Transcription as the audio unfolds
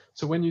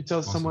So when you tell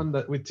Awesome. someone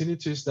that with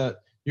tinnitus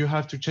that you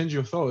have to change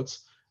your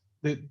thoughts,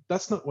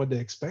 that's not what they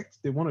expect.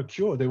 They want a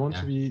cure. They want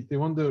they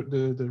want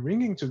the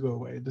ringing to go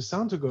away, the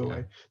sound to go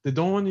away. They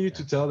don't want you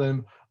to tell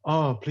them,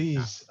 oh,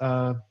 please,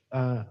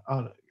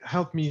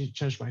 help me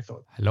change my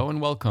thought. Hello and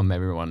welcome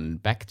everyone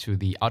back to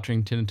the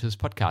Outring Tinnitus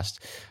podcast.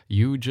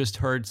 You just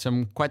heard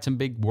quite some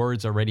big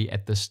words already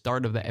at the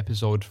start of the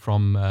episode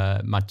from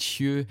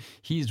Mathieu.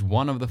 He's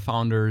one of the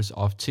founders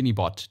of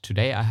Tinibot.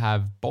 Today I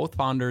have both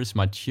founders,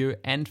 Mathieu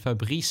and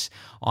Fabrice,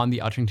 on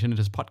the Outring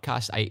Tinnitus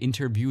podcast. I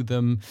interview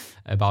them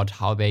about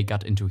how they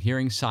got into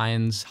hearing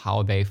science,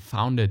 how they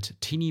founded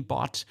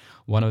Tinibot,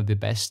 one of the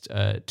best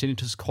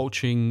tinnitus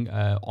coaching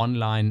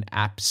online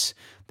apps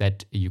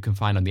that you can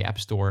find on the App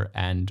Store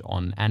and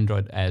on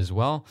Android as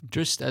well.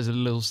 Just as a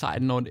little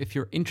side note, if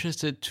you're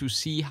interested to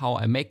see how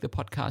I make the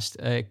podcast,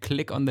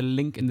 click on the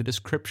link in the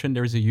description.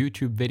 There's a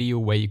YouTube video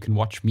where you can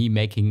watch me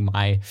making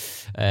my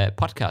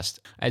podcast.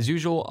 As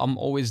usual, I'm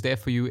always there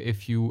for you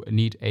if you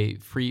need a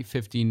free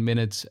 15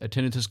 minutes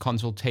tinnitus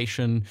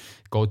consultation.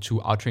 Go to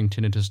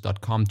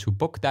outringtinnitus.com to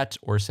book that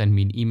or send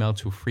me an email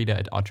to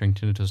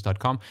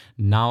frida@outringtinnitus.com.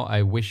 Now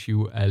I wish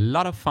you a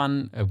lot of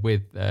fun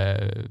with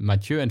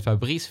Mathieu and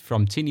Fabrice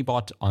from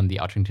Tinibot on the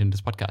Outring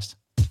Tinnitus podcast.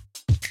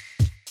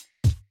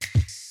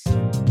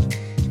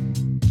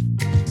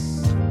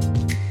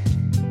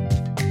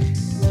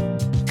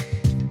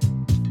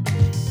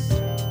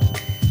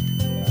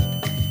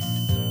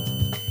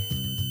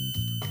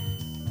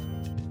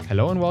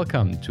 Hello and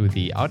welcome to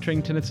the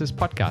Outring Tinnitus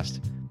podcast.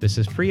 This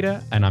is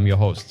Frida and I'm your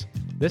host.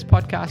 This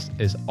podcast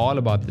is all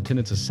about the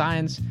tinnitus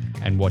science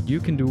and what you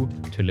can do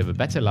to live a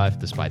better life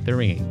despite the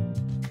ringing.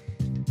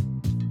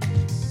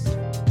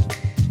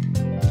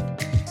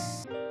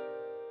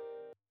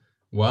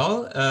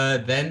 Well,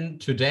 then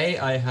today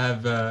I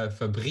have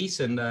Fabrice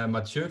and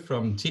Mathieu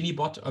from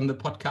Tinibot on the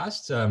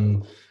podcast.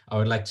 I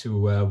would like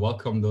to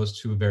welcome those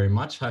two very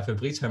much. Hi,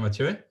 Fabrice. Hi,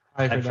 Mathieu.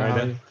 Hi,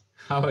 Frida.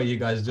 How are you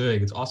guys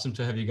doing? It's awesome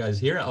to have you guys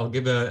here. I'll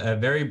give a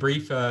very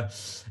brief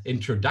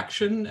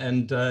introduction,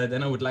 and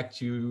then I would like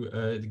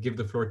to give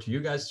the floor to you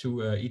guys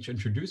to each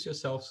introduce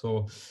yourself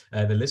so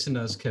the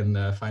listeners can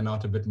find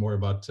out a bit more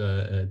about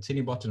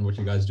Tinibot and what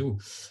you guys do.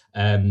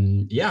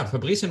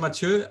 Fabrice and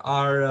Mathieu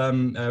are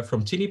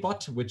from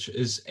Tinibot, which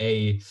is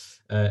a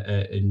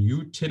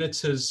new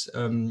tinnitus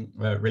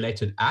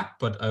related app,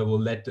 but I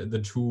will let the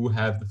two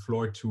have the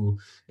floor to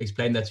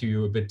explain that to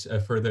you a bit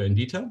further in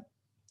detail.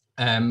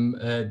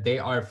 They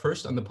are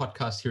first on the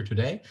podcast here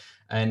today.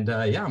 And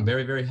I'm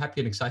very, very happy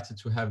and excited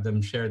to have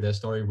them share their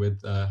story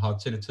with how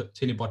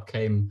Tinibot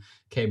came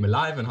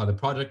alive and how the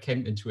project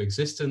came into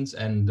existence.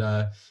 And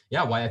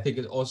why I think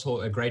it's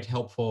also a great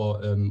help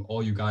for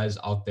all you guys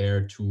out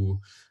there to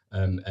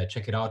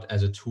check it out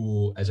as a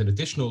tool, as an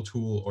additional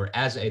tool, or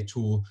as a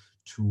tool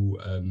to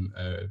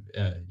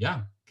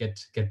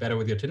get better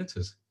with your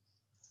tinnitus.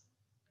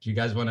 Do you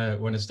guys want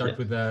to start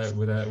with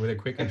a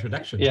quick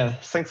introduction? Yeah,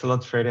 thanks a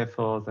lot, Freda,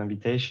 for the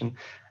invitation.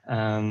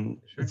 Sure.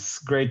 It's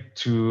great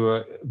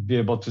to be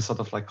able to sort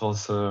of like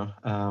also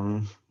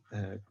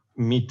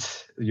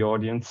meet the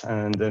audience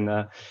and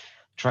then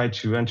try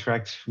to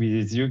interact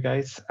with you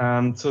guys.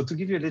 So to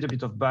give you a little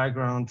bit of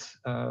background,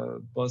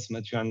 both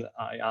Mathieu and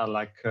I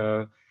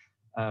are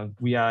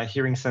we are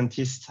hearing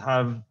scientists.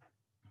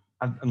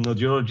 I'm an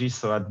audiologist,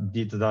 so I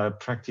did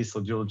practice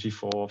audiology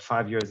for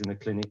 5 years in the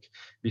clinic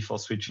before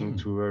switching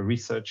to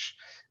research.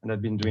 And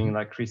I've been doing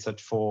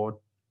research for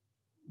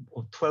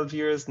 12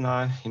 years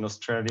now in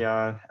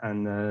Australia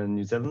and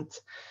New Zealand.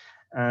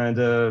 And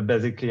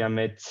basically I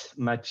met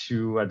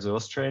Mathieu at the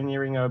Australian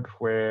Hearing Hub,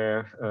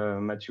 where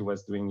Mathieu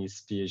was doing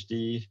his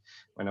PhD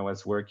when I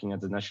was working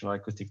at the National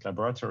Acoustic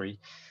Laboratory.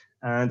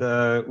 And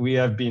we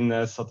have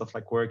been sort of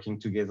working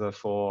together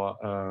for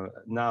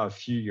now a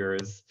few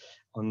years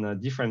on a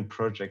different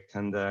project.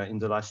 And in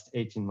the last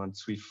 18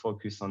 months, we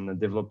focused on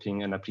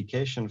developing an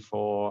application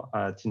for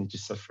tinnitus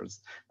sufferers.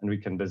 And we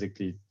can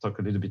basically talk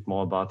a little bit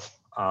more about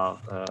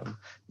how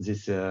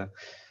this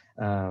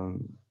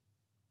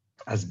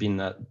has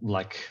been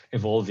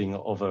evolving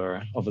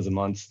over the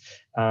months.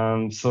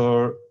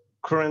 So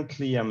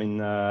currently I'm in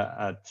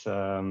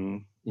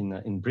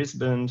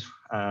Brisbane,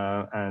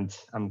 and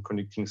I'm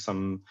conducting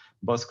some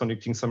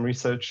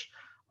research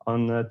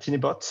on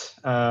Tinibot,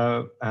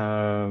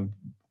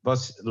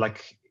 both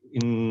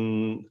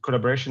in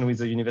collaboration with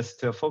the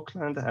University of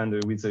Auckland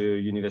and with the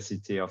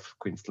University of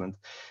Queensland.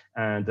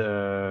 And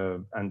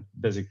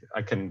basically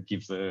I can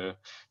give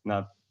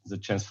now the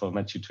chance for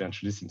Mathieu to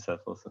introduce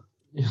himself also.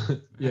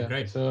 Yeah,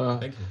 great. So,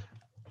 thank you.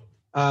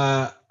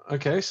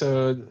 Okay,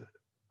 so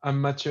I'm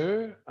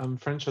Mathieu. I'm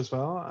French as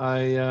well. I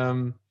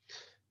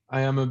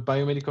am a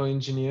biomedical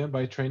engineer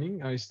by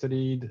training. I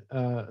studied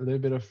a little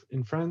bit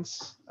in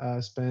France.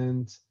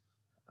 Spent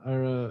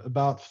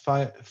about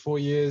 4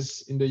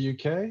 years in the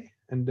UK,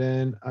 and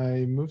then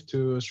I moved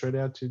to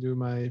Australia to do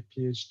my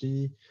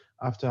PhD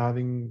after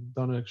having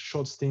done a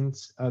short stint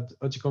at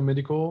Oticon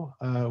Medical,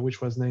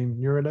 which was named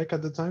Neuralec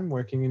at the time,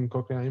 working in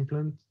cochlear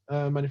implant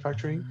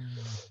manufacturing.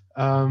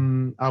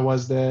 I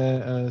was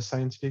there a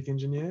scientific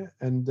engineer,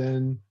 and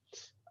then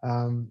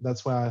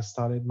That's where I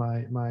started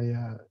my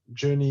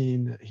journey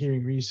in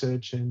hearing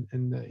research and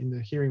in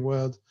the hearing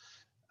world.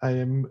 I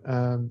then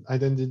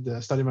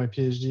studied my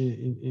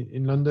PhD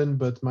in London,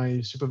 but my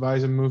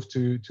supervisor moved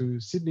to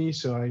Sydney,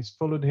 so I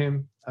followed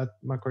him at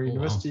Macquarie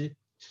University,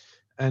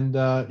 and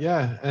that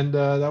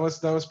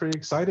was pretty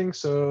exciting.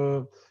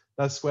 So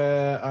that's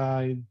where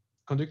I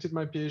conducted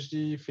my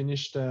PhD,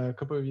 finished a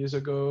couple of years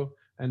ago,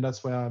 and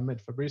that's where I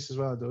met Fabrice as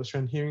well at the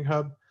Austrian Hearing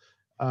Hub,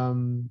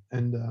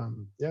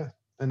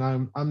 And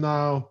I'm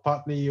now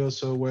partly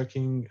also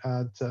working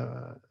at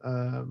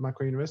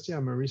Macquarie University.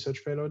 I'm a research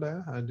fellow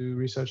there. I do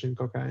research in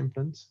cochlear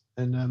implants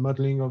and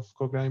modeling of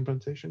cochlear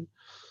implantation.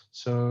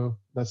 So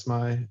that's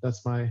my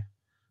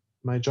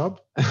job.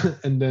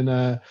 And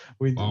then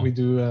we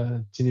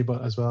do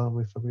Tinibot as well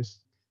with Fabrice.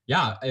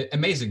 Yeah,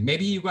 amazing.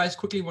 Maybe you guys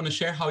quickly want to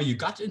share how you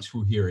got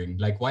into hearing.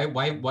 Like,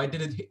 why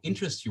did it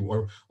interest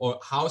you, or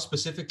how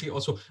specifically?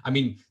 Also, I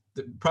mean,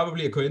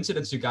 probably a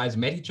coincidence you guys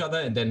met each other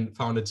and then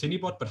founded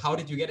Tinibot, but how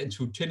did you get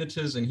into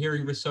tinnitus and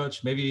hearing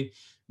research? Maybe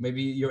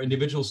your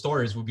individual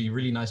stories would be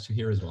really nice to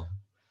hear as well.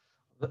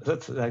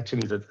 That's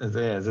actually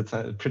that's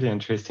pretty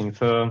interesting.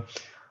 So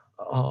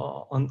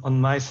on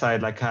my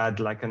side, like I had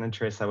like an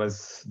interest. I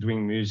was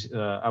doing music.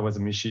 I was a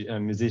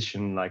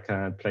musician, like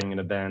playing in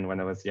a band when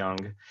I was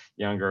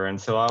younger, and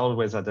so I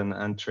always had an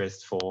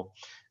interest for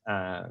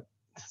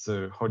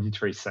the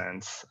auditory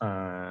sense,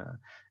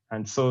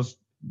 and so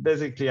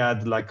basically I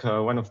had like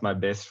one of my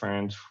best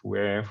friends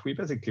where we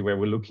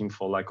were looking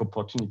for like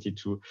opportunity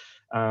to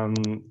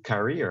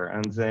career,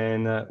 and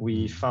then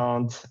we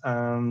found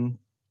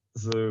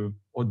the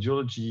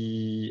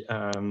audiology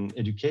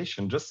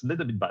education just a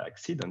little bit by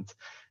accident,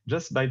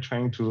 just by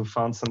trying to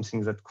find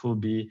something that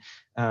could be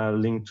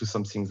linked to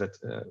something that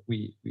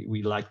we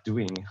like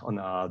doing on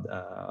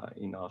our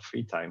in our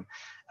free time.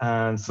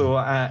 And so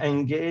I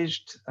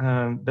engaged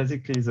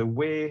basically the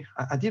way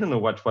I didn't know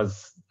what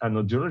was an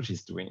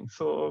audiologist doing.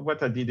 So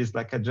what I did is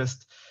like I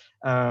just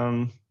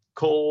took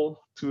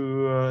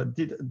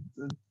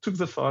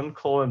the phone,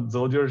 called the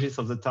audiologist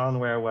of the town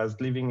where I was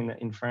living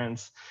in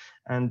France,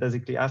 and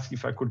basically asked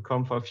if I could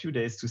come for a few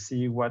days to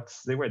see what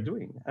they were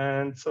doing.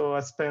 And so I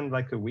spent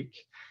like a week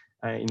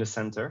in the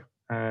center,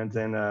 and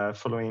then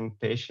following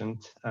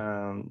patient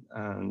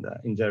and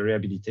in their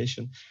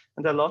rehabilitation,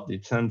 and I loved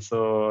it. And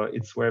so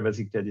it's where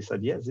basically I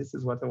decided, yes, this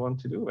is what I want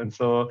to do. And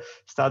so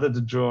started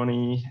the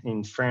journey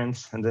in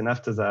France, and then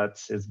after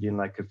that, it's been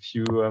like a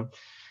few.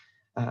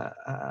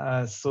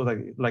 So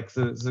like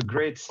the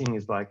great thing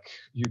is like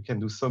you can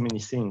do so many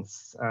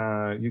things.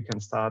 You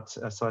can start.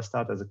 So I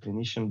started as a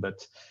clinician,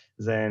 but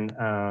then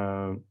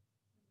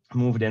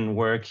moved and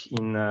work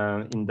in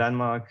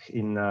Denmark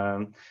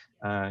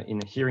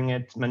in hearing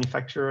aid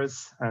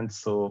manufacturers, and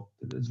so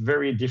it's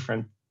very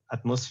different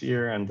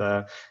atmosphere and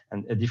a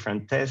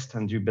different test.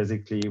 And you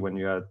basically, when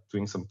you are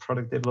doing some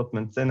product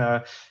development, then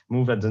I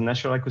moved at the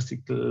National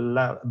Acoustic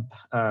Lab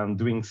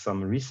doing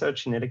some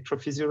research in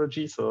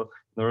electrophysiology, so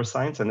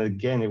neuroscience. And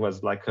again, it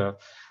was like a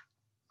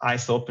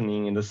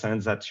eyes-opening in the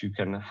sense that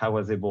I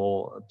was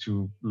able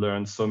to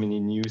learn so many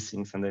new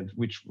things, and that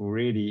which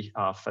really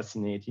are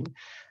fascinating.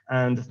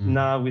 And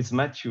now with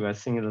Mathieu, I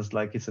think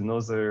it's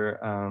another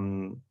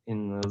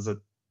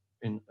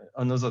in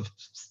another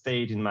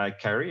state in my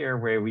career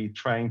where we're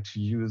trying to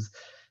use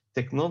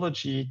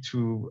technology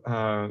to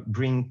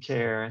bring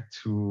care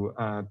to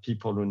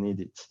people who need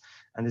it.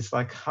 And it's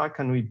like, how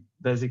can we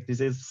basically,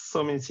 there's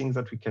so many things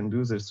that we can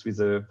do this with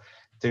the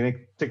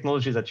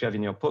technology that you have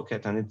in your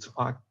pocket, and it's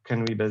how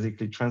can we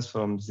basically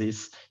transform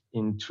this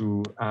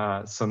into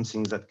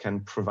something that can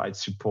provide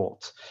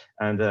support.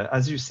 And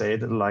as you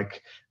said,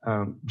 like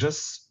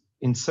just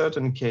in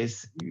certain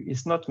case,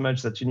 it's not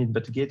much that you need,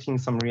 but getting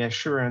some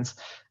reassurance,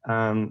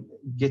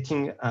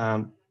 getting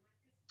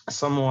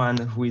someone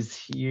who is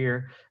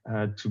here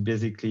to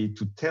basically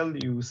to tell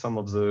you some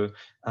of the,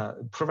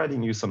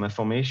 providing you some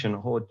information,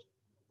 or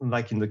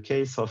like in the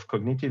case of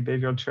cognitive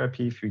behavioral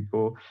therapy, if you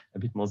go a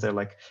bit more there,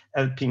 like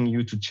helping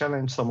you to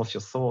challenge some of your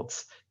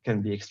thoughts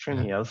can be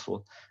extremely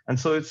helpful. And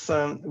so it's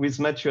with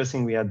Mathieu, I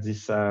think we had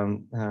this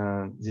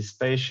this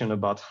passion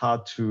about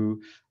how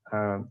to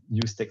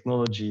use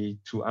technology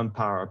to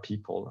empower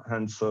people.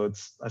 And so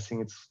I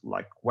think it's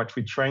like what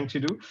we're trying to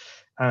do.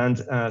 And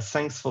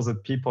thanks for the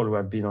people who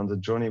have been on the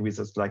journey with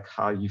us, like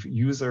how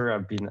users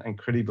have been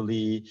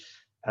incredibly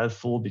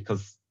helpful,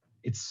 because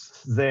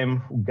it's them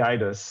who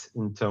guide us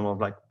in terms of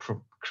like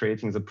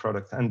creating the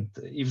product. And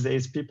if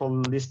there's people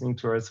listening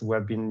to us who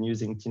have been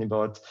using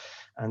Tinibot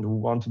and who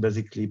want to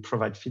basically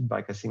provide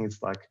feedback, I think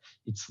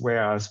it's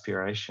where our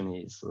inspiration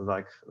is, so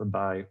like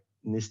by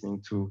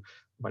listening to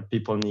what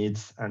people need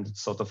and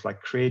sort of like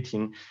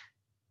creating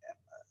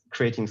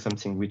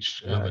something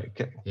which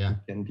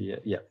can be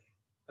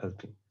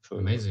helping. So,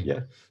 amazing.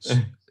 Yeah.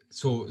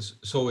 So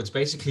it's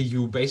basically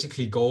you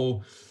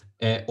go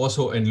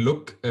also and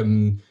look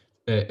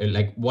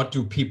like what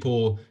do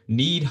people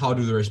need, how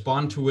do they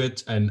respond to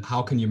it, and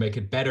how can you make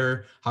it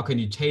better, how can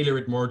you tailor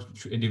it more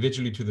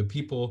individually to the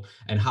people,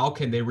 and how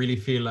can they really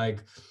feel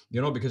like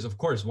because of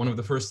course, one of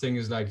the first things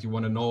is like, you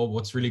want to know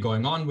what's really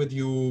going on with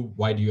you.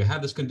 Why do you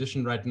have this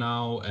condition right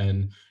now?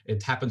 And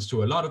it happens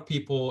to a lot of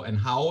people. And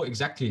how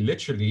exactly,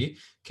 literally,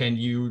 can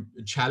you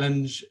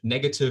challenge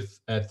negative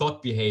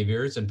thought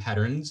behaviors and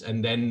patterns,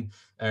 and then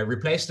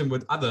replace them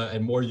with other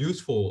and more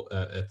useful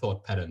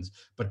thought patterns?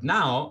 But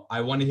now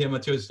I want to hear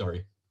Mathieu's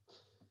story.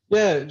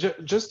 Yeah,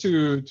 just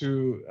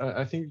to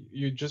I think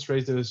you just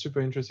raised a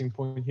super interesting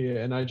point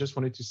here, and I just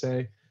wanted to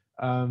say,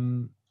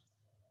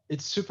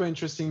 it's super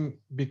interesting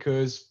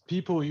because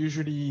people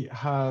usually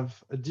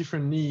have a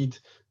different need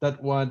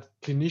that what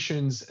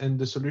clinicians and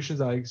the solutions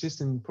that are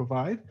existing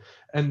provide,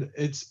 and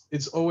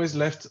it's always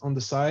left on the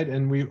side,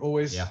 and we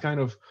always kind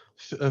of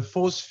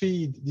force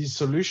feed these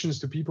solutions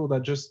to people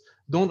that just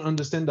don't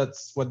understand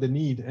that's what they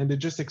need, and they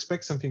just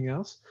expect something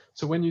else.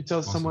 So when you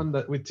tell someone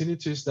that with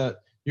tinnitus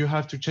that you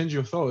have to change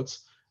your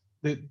thoughts,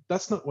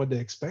 that's not what they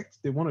expect.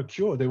 They want a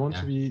cure. They want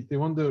they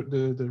want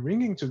the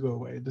ringing to go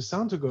away, the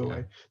sound to go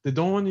away. They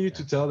don't want you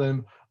to tell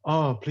them,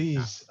 oh,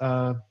 please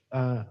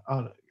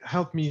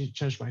help me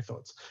change my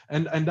thoughts.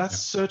 And that's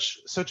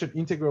such an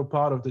integral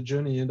part of the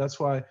journey. And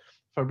that's why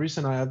Fabrice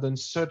and I have done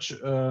such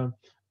a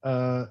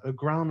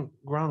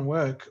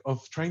groundwork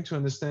of trying to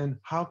understand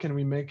how can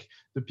we make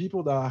the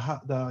people that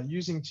are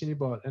using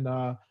Tinibot and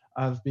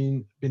have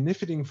been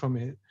benefiting from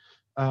it,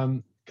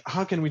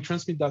 how can we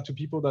transmit that to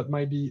people that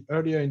might be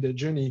earlier in their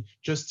journey,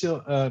 just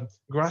still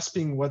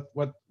grasping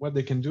what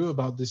they can do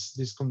about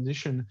this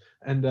condition,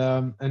 and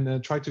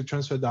try to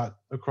transfer that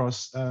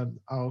across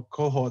our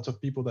cohort of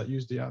people that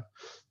use the app.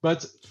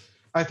 But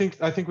I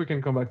think we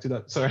can come back to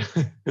that. Sorry.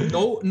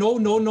 No.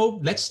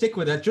 Let's stick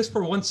with that just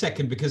for 1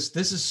 second, because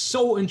this is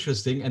so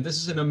interesting, and this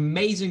is an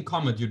amazing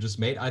comment you just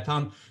made. I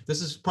found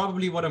this is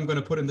probably what I'm going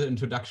to put in the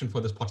introduction for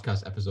this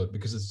podcast episode,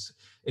 because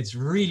it's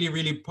really,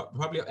 really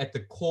probably at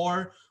the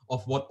core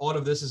of what all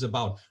of this is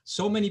about.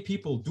 So many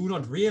people do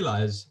not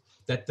realize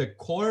that the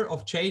core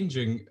of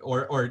changing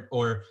or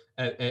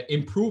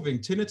improving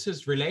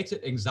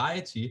tinnitus-related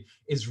anxiety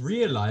is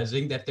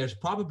realizing that there's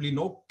probably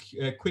no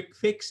quick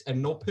fix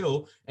and no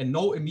pill and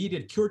no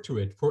immediate cure to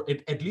it, for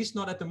it, at least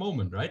not at the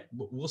moment, right?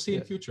 We'll see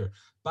in future.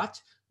 But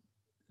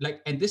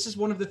and this is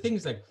one of the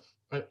things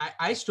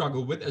I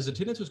struggle with as a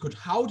tinnitus coach.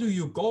 How do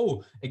you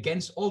go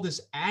against all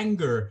this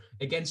anger,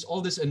 against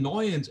all this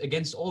annoyance,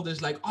 against all this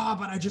but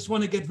I just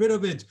want to get rid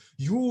of it.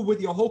 You with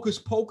your hocus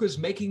pocus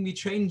making me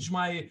change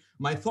my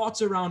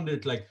thoughts around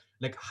it.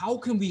 How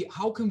can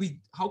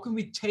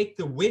we take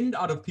the wind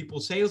out of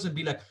people's sails and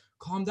be like,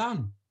 calm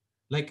down.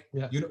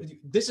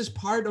 This is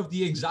part of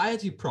the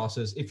anxiety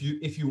process. If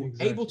you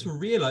able to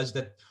realize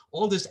that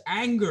all this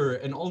anger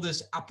and all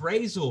this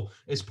appraisal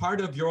is part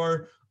of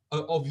your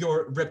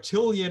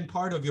reptilian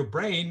part of your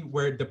brain,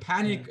 where the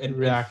panic and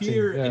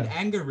fear and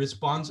anger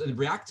response and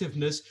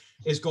reactiveness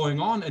is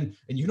going on. And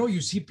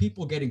you see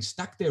people getting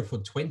stuck there for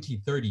 20,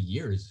 30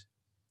 years.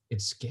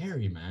 It's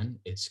scary, man.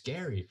 It's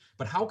scary.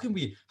 But how can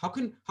we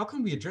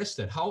address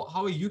that? How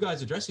are you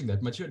guys addressing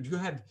that? Mathieu, do you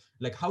have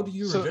how do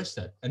you address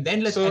that? And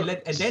then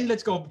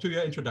let's go to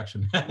your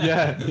introduction.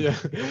 yeah.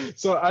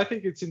 So I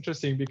think it's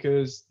interesting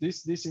because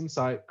this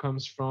insight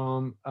comes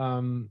from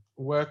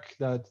work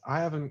that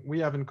we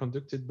haven't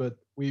conducted, but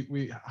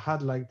we had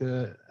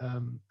the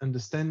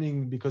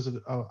understanding because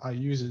of our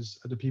users,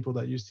 the people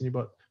that use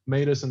Tinibot,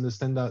 made us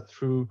understand that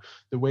through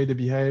the way they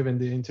behave and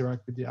they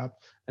interact with the app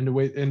and the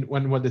way and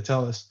what they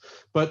tell us.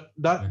 But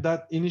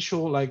that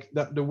initial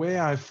the way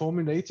I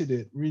formulated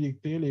it really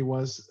clearly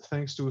was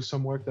thanks to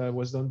some work that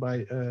was done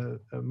by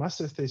a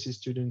master's thesis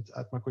student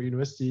at Macquarie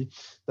University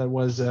that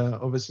was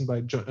overseen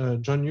by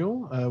John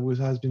Newell, who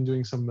has been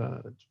doing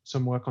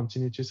some work on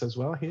tinnitus as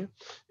well here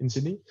in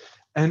Sydney.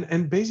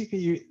 And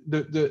basically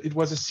it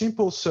was a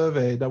simple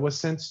survey that was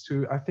sent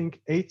to I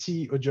think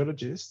 80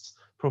 audiologists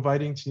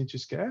providing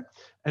tinnitus care,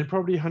 and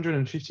probably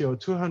 150 or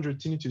 200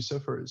 tinnitus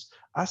sufferers,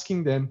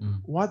 asking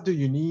them, what do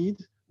you need?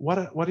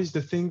 What is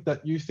the thing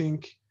that you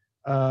think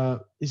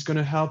is going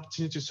to help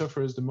tinnitus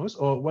sufferers the most,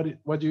 or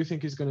what do you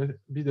think is going to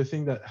be the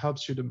thing that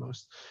helps you the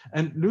most?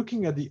 And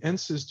looking at the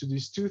answers to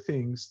these two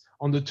things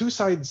on the two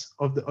sides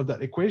of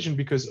that equation,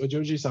 because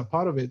audiologists are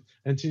part of it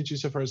and tinnitus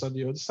sufferers are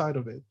the other side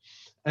of it,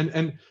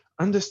 and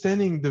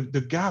understanding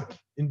the gap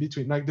in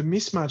between, the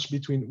mismatch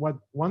between what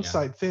one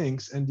side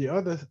thinks and the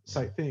other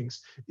side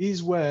thinks,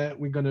 is where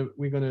we're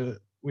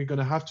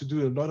gonna have to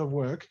do a lot of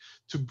work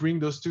to bring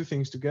those two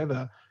things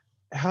together,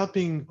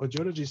 helping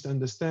audiologists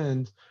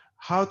understand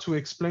how to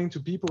explain to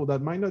people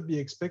that might not be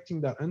expecting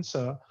that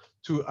answer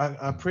to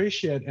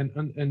appreciate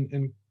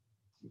and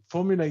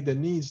formulate their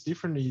needs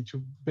differently to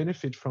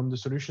benefit from the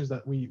solutions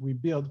that we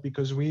build,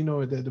 because we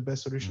know they're the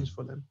best solutions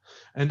for them.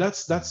 And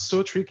that's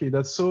so tricky.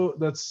 That's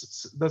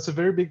a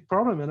very big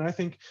problem. And I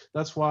think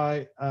that's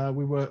why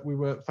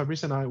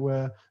Fabrice and I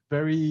were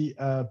very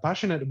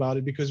passionate about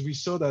it, because we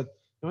saw that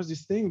there was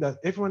this thing that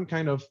everyone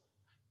kind of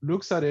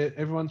looks at it,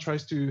 everyone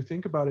tries to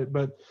think about it,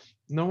 but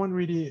no one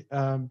really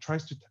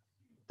tries to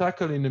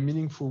tackle in a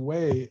meaningful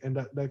way, and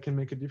that can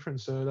make a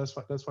difference. So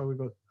that's why we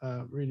got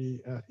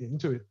really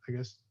into it, I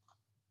guess.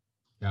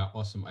 Yeah,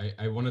 awesome.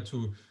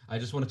 I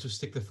just wanted to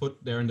stick the foot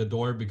there in the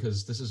door,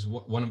 because this is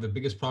one of the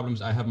biggest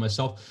problems I have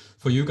myself.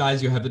 For you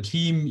guys, you have the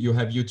team, you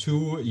have you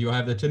two, you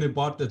have the Tinted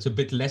that's a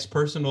bit less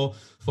personal.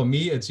 For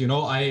me, it's,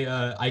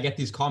 I get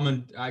these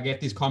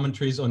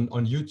commentaries on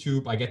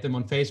YouTube. I get them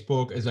on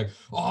Facebook. It's like,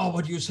 oh,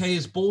 what you say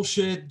is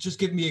bullshit. Just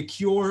give me a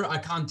cure. I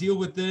can't deal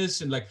with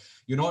this. And like,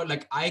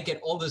 like I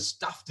get all this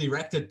stuff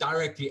directed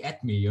directly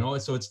at me,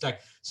 so it's like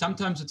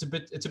sometimes it's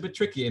a bit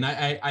tricky. And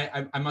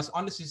I must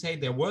honestly say,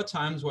 there were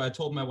times where I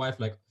told my wife,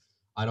 like,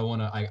 I don't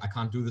want to, I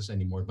can't do this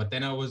anymore. But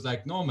then I was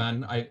like, no,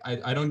 man,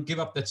 I don't give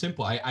up that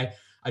simple. I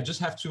just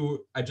have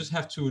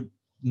to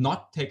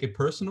not take it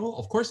personal.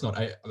 Of course not.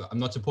 I'm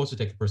not supposed to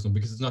take it personal,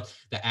 because it's not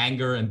the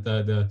anger and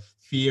the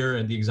fear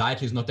and the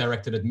anxiety is not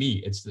directed at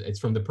me. It's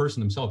from the person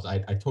themselves. I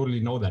totally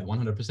know that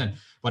 100%.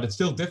 But it's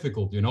still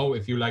difficult,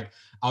 if you like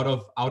out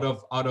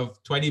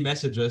of 20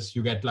 messages,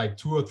 you get like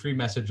 2 or 3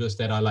 messages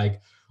that are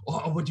like,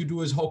 oh, what you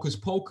do is hocus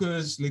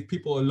pocus, leave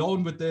people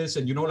alone with this.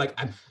 And, like,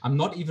 I'm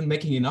not even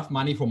making enough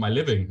money for my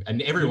living.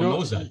 And everyone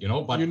knows that,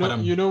 but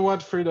you know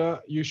what,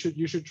 Frida, you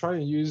should try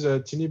and use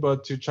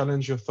Tinibot to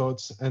challenge your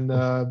thoughts and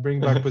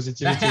bring back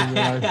positivity in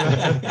your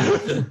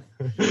life.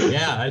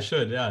 Yeah, I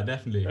should. Yeah,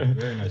 definitely.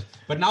 Very nice.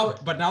 But now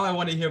I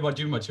want to hear about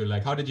you, Mathieu.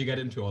 Like, how did you get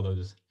into all of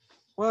this?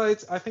 Well,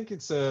 I think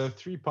it's a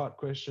 3-part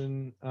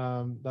question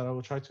that I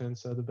will try to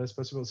answer the best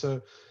possible.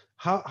 So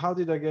how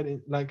did I get in?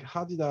 Like,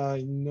 how did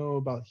I know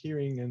about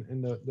hearing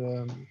and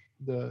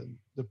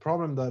the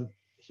problem that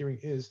hearing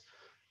is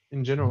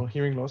in general,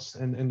 hearing loss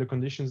and the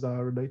conditions that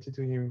are related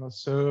to hearing loss?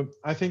 So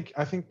I think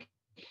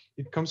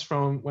it comes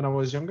from when I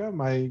was younger.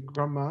 My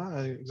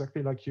grandma,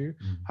 exactly like you,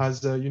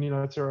 has a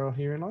unilateral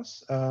hearing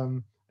loss.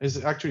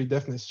 Is actually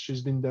deafness.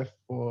 She's been deaf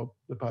for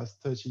the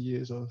past 30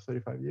 years or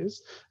 35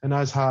 years and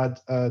has had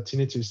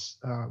tinnitus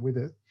with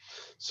it.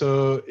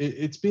 So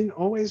it's been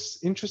always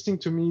interesting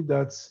to me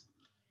that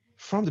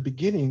from the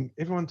beginning,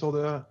 everyone told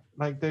her,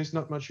 like, there's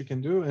not much you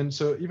can do. And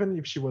so even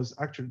if she was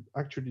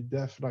actually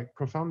deaf, like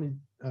profoundly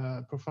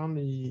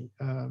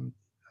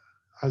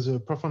has a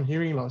profound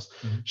hearing loss,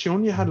 she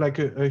only had like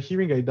a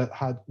hearing aid that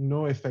had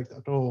no effect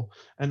at all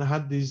and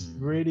had this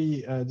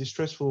really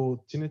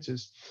distressful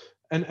tinnitus.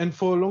 And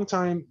for a long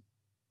time,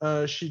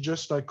 she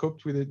just like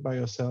coped with it by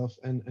herself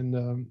and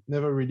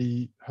never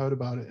really heard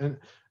about it. And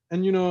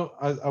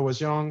as I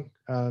was young,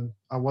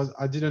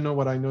 I didn't know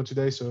what I know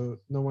today, so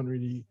no one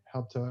really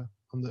helped her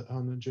on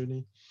the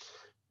journey.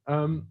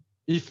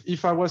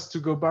 If I was to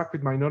go back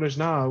with my knowledge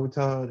now, I would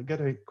tell her,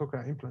 get a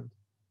cochlear implant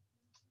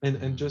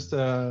and just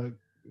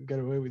get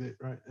away with it,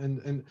 right?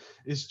 And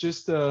it's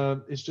just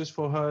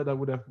for her that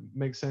would have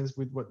made sense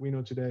with what we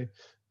know today.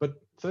 But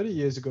 30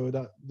 years ago,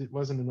 that it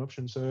wasn't an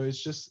option. So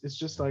it's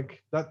just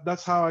like that.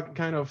 That's how I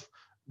kind of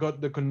got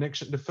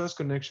the first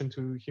connection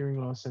to hearing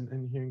loss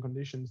and hearing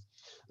conditions.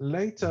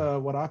 Later,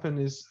 what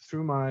happened is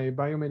through my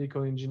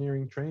biomedical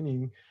engineering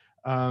training,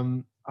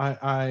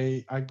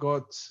 I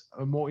got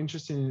more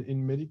interested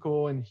in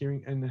medical and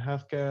hearing and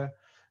healthcare,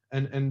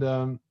 and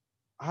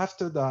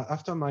after that,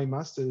 after my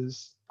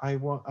master's, I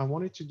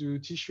wanted to do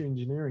tissue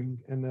engineering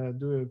and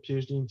do a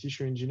PhD in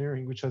tissue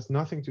engineering, which has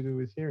nothing to do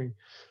with hearing.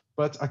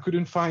 But I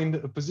couldn't find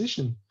a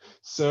position.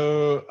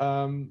 So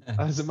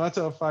as a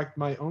matter of fact,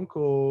 my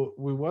uncle,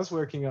 who was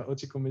working at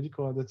Otico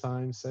Medical at the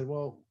time, said,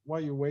 well, why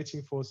are you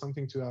waiting for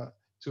something to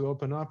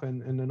open up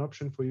and an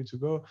option for you to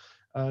go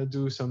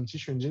do some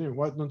tissue engineering?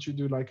 Why don't you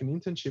do like an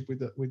internship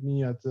with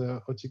me at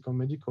Otico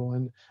Medical?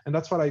 And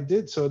that's what I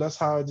did. So that's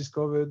how I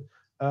discovered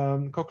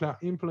cochlear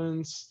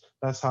implants.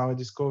 That's how I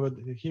discovered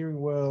the hearing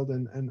world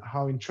and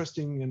how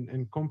interesting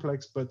and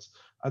complex, but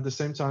at the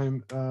same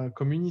time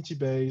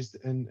community-based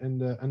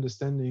and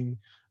understanding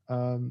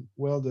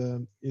world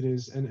it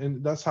is.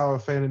 And that's how I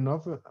fell in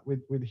love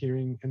with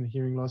hearing and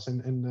hearing loss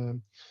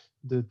and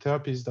the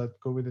therapies that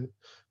go with it.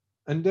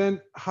 And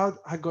then how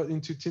I got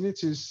into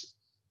tinnitus,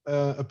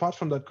 apart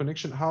from that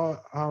connection,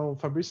 how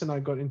Fabrice and I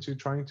got into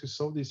trying to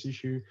solve this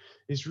issue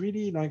is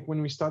really like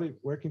when we started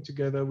working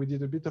together. We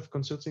did a bit of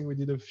consulting, we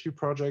did a few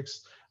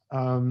projects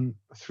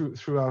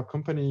through our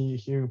company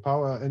Hearing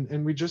Power,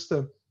 and we just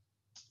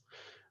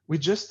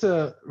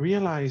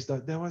realized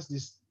that there was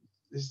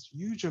this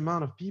huge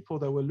amount of people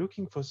that were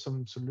looking for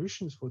some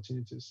solutions for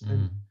tinnitus,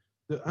 and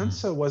the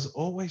answer was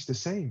always the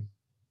same.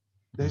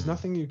 There's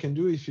nothing you can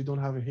do if you don't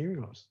have a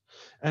hearing loss.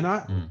 And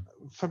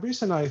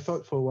Fabrice and I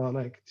thought for a while,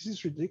 like, this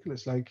is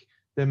ridiculous. Like,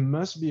 there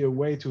must be a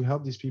way to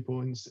help these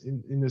people in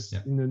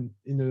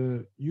a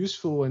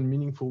useful and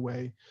meaningful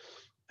way.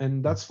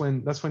 And that's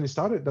when it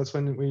started. That's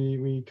when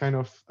we kind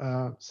of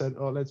said,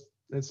 oh,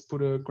 let's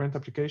put a grant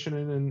application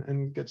in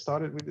and get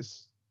started with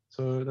this.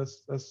 So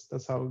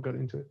that's how we got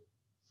into it.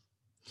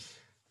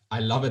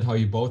 I love it how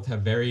you both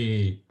have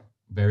very,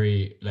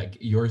 very, like,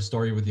 your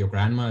story with your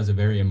grandma is a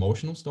very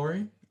emotional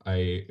story.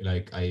 I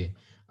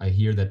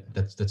hear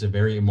that's a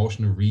very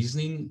emotional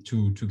reasoning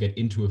to get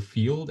into a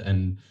field,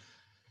 and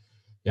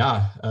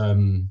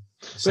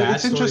sad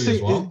it's interesting.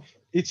 As well.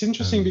 It's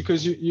interesting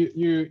because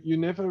you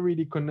never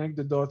really connect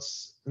the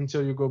dots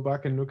until you go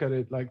back and look at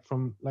it like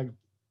from like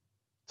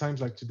times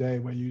like today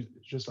where you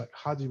just like,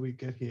 how did we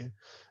get here?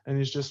 And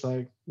it's just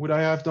like, would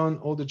I have done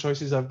all the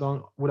choices I've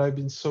done? Would I have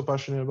been so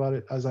passionate about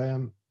it as I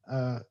am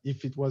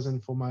if it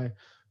wasn't for my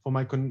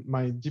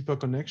deeper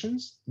connections?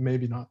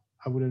 Maybe not.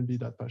 I wouldn't be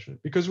that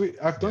passionate, because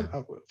I've done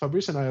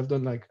Fabrice and I have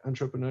done like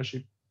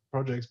entrepreneurship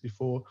projects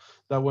before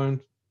that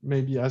weren't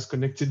maybe as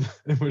connected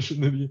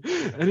emotionally,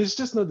 and it's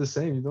just not the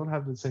same. You don't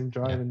have the same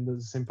drive and the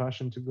same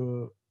passion to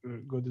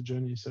go the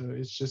journey. So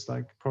it's just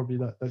like probably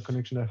that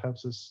connection that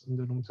helps us in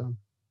the long term.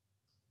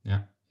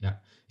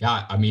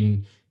 I mean,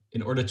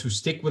 in order to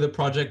stick with a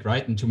project,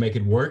 right, and to make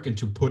it work, and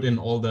to put in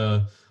all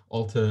the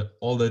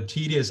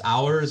tedious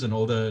hours and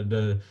all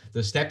the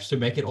steps to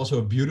make it also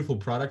a beautiful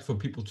product for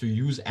people to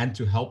use and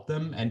to help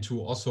them, and to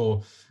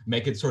also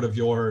make it sort of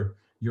your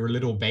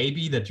little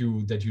baby that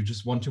you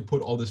just want to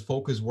put all this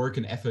focus, work,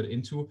 and effort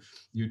into,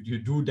 you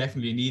do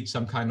definitely need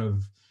some kind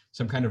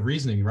of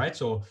reasoning, right?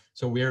 So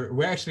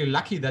we're actually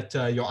lucky that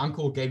your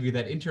uncle gave you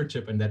that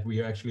internship, and that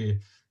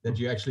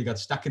you actually got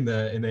stuck in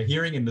the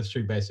hearing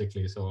industry,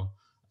 basically. So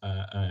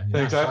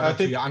thanks. Shout out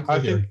to your uncle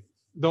here.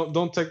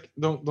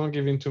 Don't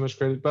give him too much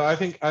credit, but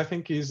I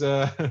think he's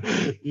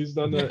he's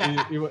done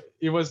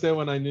he was there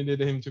when I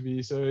needed him to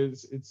be, so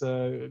it's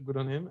good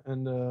on him.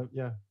 And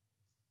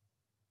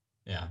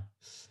yeah.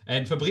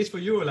 And Fabrice, for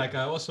you, like,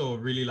 I also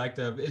really liked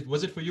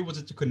was it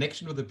the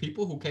connection with the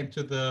people who came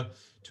to the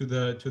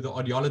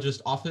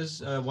audiologist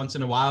office once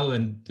in a while,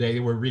 and they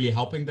were really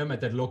helping them at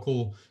that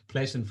local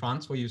place in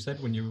France where you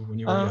said when you were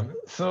younger?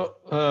 So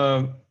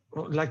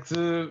like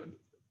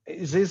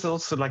there's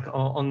also like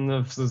on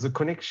the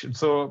connection.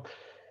 So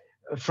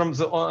from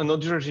an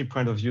audiology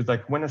point of view,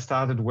 like when I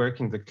started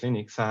working the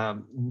clinics,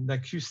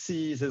 like you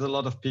see, there's a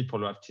lot of people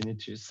who have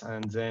tinnitus,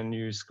 and then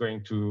you're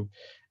going to,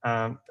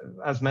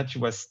 as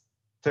Matthew was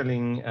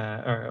telling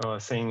or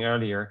saying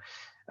earlier,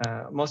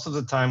 most of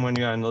the time when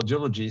you are an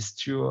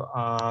audiologist, you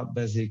are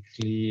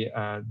basically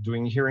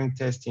doing hearing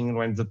testing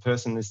when the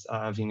person is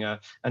having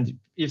and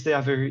if they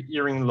have a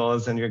hearing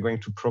loss and you're going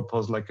to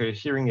propose like a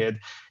hearing aid,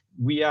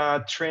 we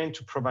are trained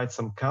to provide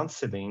some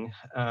counseling,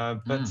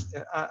 but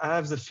I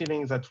have the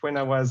feeling that when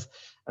I was,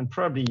 and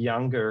probably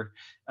younger,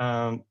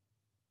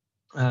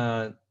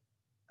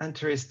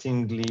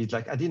 interestingly,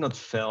 like I did not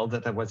feel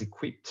that I was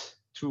equipped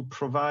to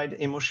provide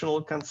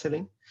emotional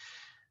counseling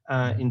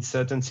in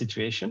certain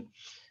situations.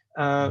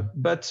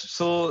 But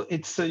so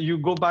it's you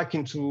go back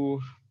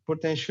into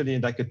potentially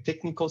like a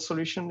technical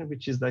solution,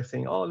 which is like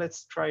saying, oh,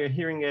 let's try a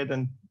hearing aid,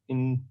 and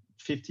in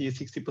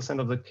 50-60%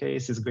 of the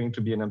case is going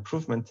to be an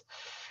improvement.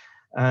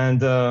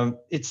 And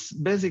it's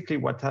basically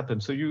what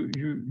happened. So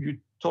you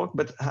talk,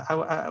 but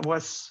I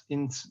was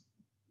in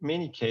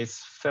many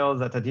cases felt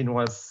that I didn't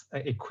was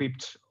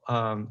equipped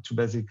to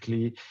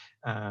basically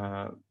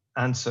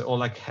answer or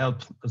like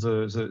help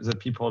the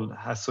people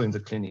also in the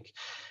clinic.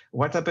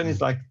 What happened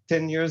is like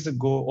 10 years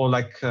ago, or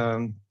like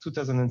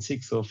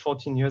 2006 or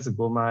 14 years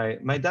ago,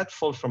 my dad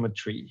fell from a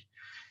tree,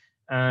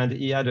 and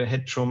he had a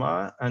head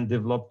trauma and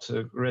developed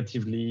a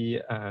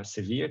relatively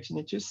severe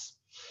tinnitus.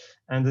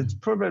 And it's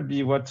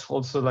probably what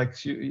also like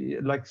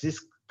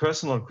this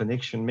personal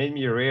connection made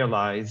me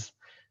realize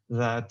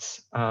that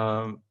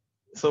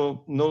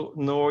so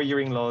no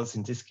hearing loss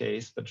in this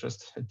case, but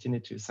just a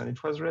tinnitus, and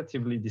it was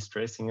relatively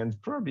distressing.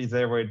 And probably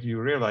there where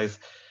you realize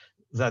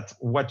that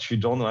what you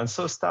don't know, and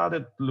so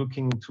started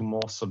looking into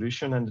more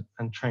solution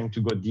and trying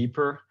to go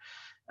deeper.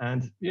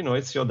 And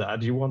it's your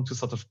dad. You want to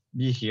sort of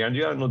be here, and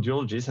you are an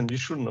audiologist, and you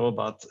should know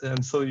about.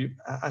 And so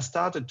I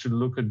started to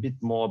look a bit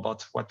more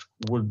about what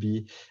would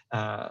be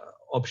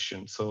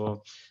option.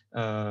 So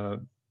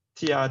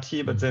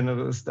TRT, but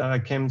then I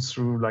came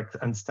through like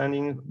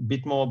understanding a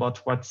bit more about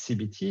what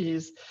CBT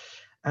is.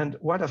 And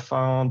what I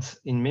found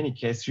in many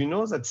cases,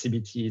 that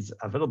CBT is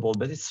available,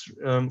 but it's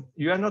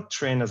you are not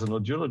trained as an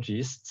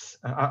audiologist.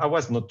 I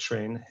was not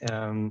trained,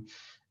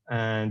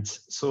 and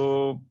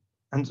so.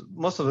 And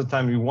most of the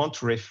time, you want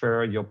to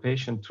refer your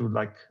patient to,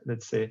 like,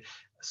 let's say,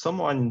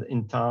 someone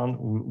in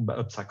town,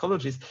 a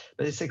psychologist,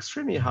 but it's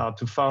extremely hard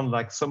to find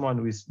like someone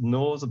who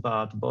knows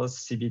about both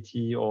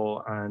CBT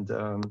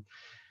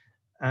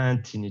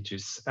and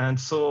tinnitus. And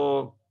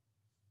so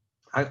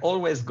I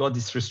always got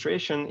this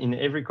frustration in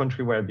every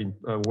country where I've been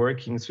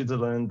working,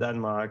 Switzerland,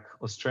 Denmark,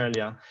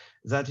 Australia,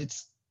 that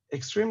it's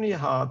extremely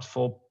hard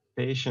for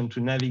patient to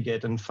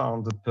navigate and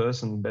find the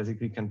person who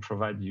basically can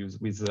provide you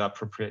with the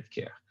appropriate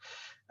care.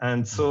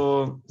 And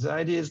so the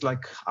idea is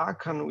like, how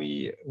can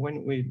we,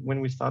 when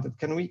we started,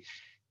 can we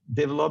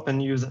develop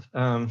and use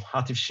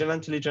artificial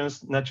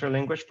intelligence, natural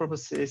language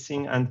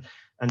processing, and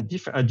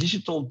different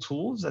digital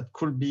tools that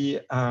could be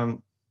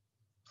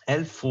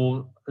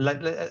helpful,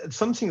 like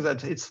something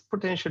that it's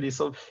potentially,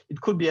 so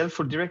it could be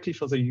helpful directly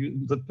for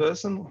the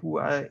person who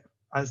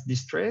has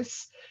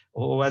distress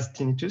or has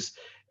tinnitus,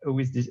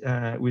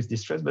 with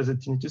distress by the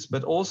tinnitus,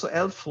 but also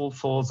helpful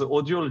for the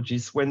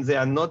audiologists when they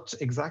are not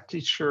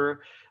exactly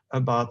sure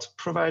about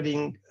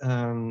providing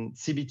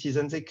CBTs,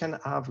 and they can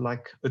have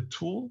like a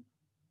tool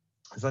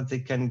that they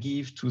can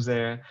give to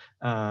their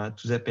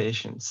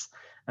patients.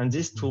 And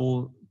this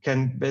tool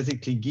can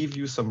basically give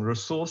you some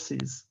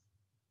resources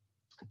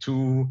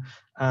to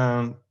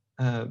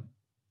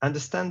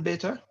understand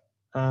better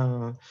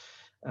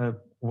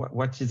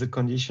what is the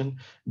condition,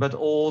 but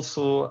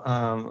also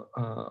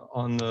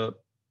on a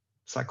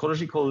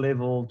psychological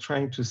level,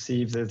 trying to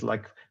see if there's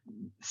like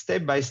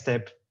step by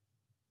step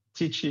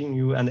teaching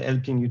you and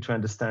helping you to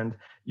understand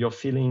your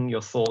feeling,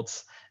 your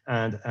thoughts,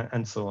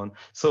 and so on.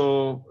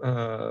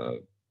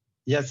 So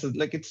yes,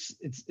 like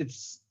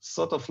it's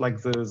sort of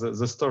like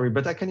the story,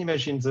 but I can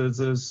imagine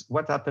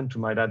what happened to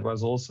my dad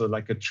was also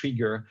like a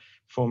trigger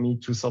for me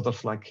to sort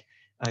of like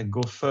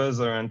go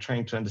further and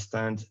trying to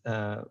understand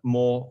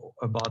more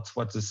about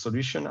what the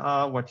solution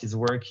are, what is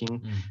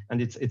working,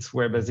 and it's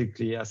where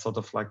basically I sort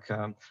of like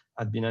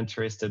I'd been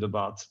interested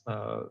about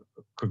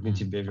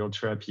cognitive behavioral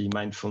therapy,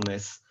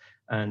 mindfulness,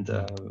 and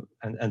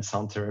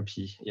sound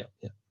therapy. Yeah.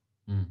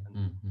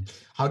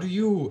 How do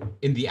you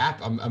in the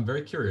app? I'm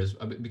very curious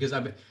because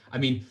I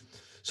mean,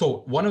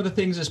 so one of the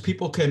things is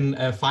people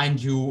can find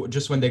you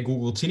just when they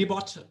Google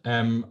Tinibot.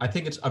 I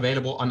think it's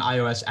available on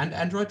iOS and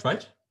Android,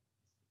 right?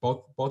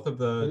 Both of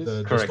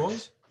the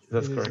stores.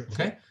 That's correct.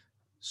 Okay.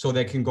 So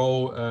they can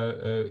go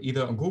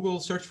either on Google,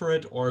 search for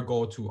it, or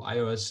go to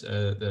iOS,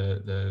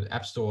 the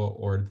App Store,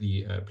 or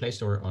the Play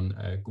Store on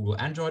Google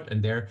Android.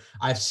 And there,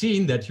 I've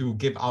seen that you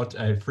give out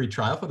a free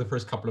trial for the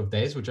first couple of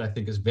days, which I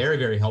think is very,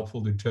 very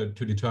helpful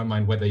to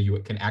determine whether you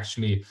can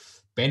actually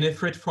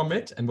benefit from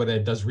it and whether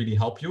it does really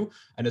help you.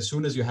 And as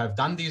soon as you have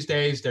done these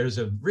days, there's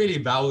a really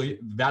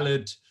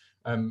valid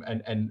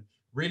and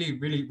really,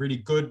 really, really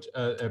good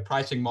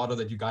pricing model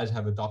that you guys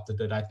have adopted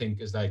that I think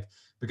is like,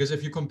 because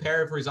if you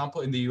compare, for example,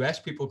 in the US,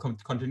 people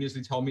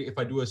continuously tell me if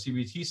I do a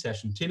CBT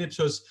session,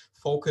 tinnitus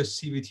focused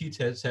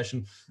CBT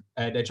session,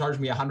 they charge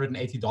me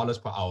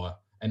 $180 per hour.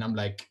 And I'm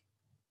like,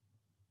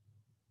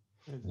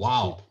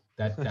 wow,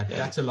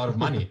 that's a lot of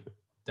money.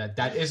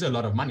 That is a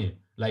lot of money.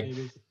 Like,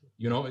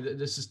 you know,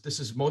 this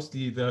is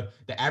mostly the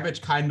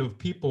average kind of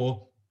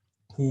people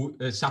who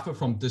suffer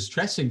from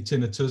distressing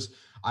tinnitus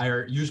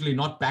are usually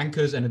not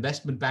bankers and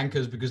investment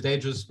bankers, because they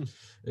just,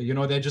 you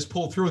know, they just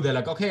pull through. They're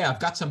like, okay, I've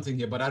got something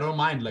here, but I don't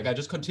mind. Like, I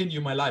just continue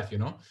my life, you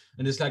know?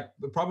 And it's like,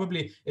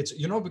 probably it's,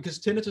 you know, because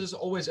tinnitus is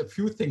always a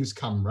few things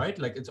come, right?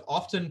 Like, it's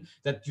often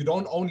that you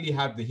don't only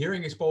have the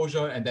hearing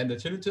exposure and then the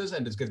tinnitus,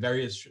 and it gets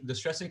very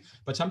distressing,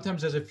 but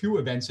sometimes there's a few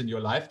events in your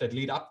life that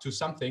lead up to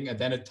something, and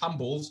then it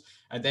tumbles,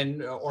 and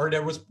then, or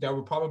there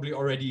were probably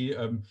already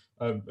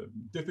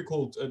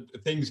difficult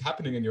things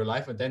happening in your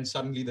life, and then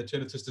suddenly the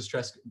tinnitus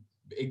distress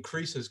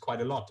increases quite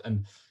a lot.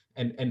 And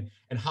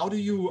how do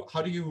you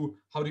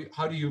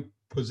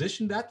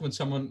position that when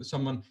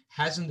someone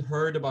hasn't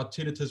heard about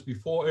tinnitus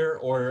before,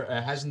 or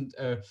hasn't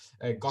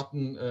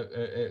gotten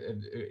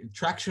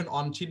traction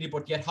on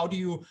Tinibot yet? How do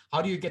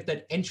you get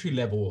that entry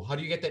level? How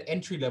do you get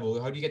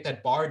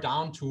that bar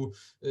down to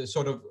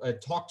sort of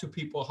talk to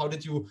people? How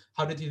did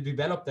you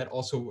develop that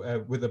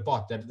also with a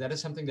bot? That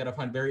is something that I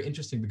find very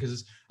interesting,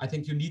 because I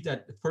think you need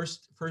that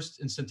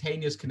first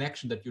instantaneous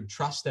connection, that you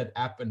trust that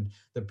app and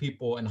the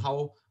people, and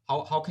how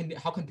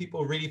can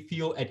people really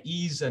feel at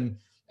ease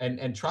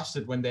and trust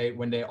it when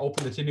they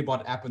open the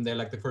Tinibot app and they're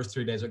like, the first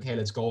 3 days, okay,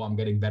 let's go, I'm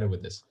getting better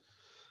with this.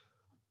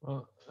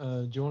 Well,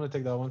 do you want to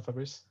take that one,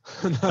 Fabrice?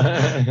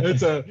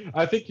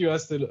 I think you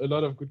asked a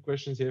lot of good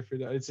questions here,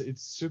 Frida.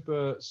 It's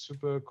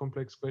super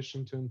complex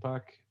question to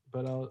unpack,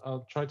 but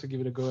I'll try to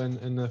give it a go,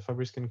 and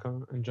Fabrice can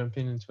come and jump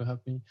in and to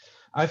help me.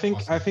 I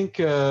think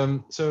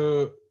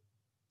so.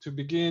 To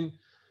begin,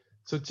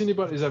 so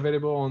Tinibot is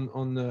available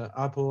on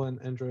Apple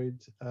and Android.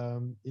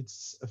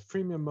 It's a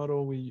freemium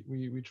model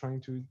we're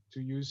trying to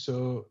use.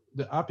 So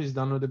the app is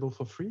downloadable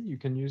for free. You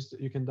can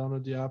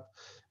download the app,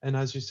 and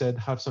as you said,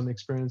 have some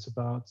experience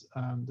about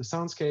the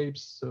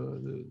soundscapes. So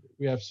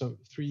we have some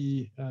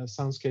 3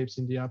 soundscapes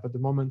in the app at the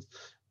moment,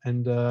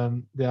 and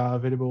they are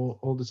available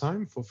all the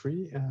time for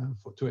free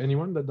to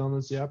anyone that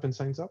downloads the app and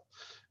signs up.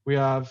 We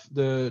have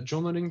the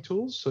journaling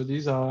tools. So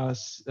these are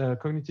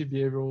cognitive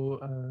behavioral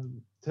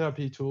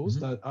therapy tools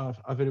that are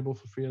available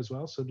for free as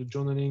well. So the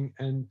journaling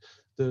and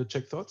the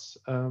check thoughts.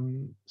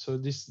 So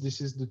this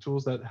is the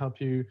tools that help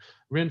you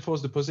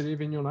reinforce the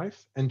positive in your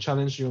life and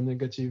challenge your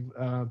negative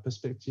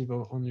perspective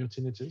on your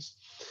tinnitus.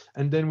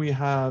 And then we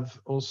have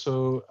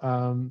also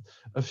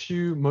a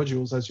few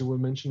modules, as you were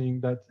mentioning,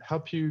 that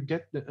help you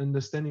get the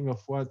understanding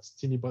of what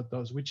Tinibot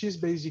does, which is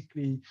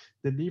basically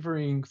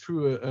delivering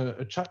through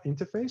a chat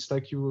interface,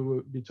 like you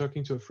will be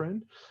talking to a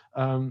friend.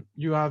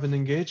 You have an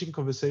engaging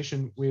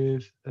conversation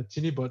with a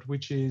Tinibot,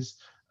 which is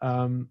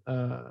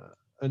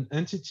an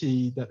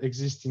entity that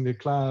exists in the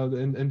cloud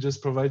and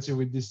just provides you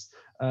with this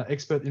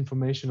expert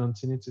information on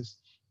tinnitus.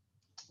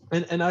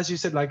 And as you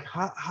said, like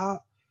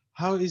how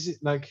is it,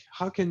 like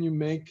how can you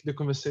make the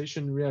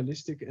conversation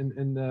realistic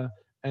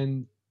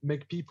and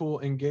make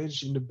people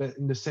engage in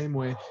the same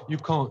way? You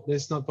can't.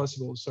 That's not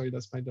possible. Sorry,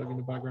 that's my dog in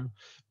the background.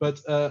 But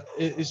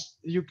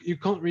you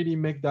can't really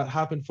make that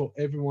happen for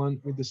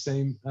everyone with the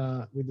same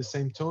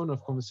tone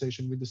of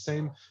conversation, with the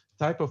same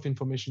type of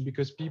information,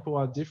 because people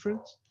are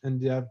different and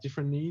they have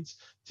different needs.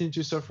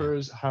 Tinnitus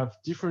sufferers have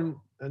different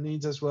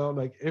needs as well.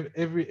 Like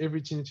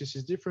every tinnitus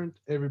is different.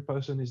 Every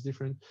person is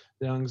different.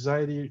 The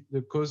anxiety,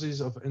 the causes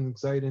of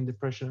anxiety and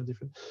depression are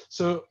different.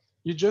 So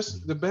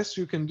the best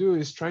you can do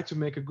is try to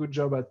make a good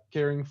job at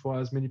caring for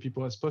as many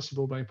people as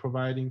possible by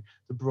providing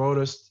the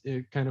broadest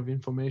kind of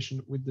information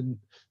with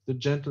the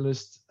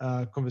gentlest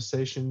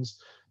conversations,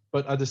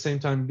 but at the same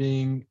time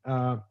being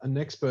an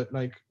expert.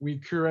 Like we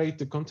curate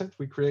the content,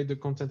 we create the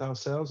content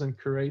ourselves and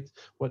curate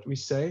what we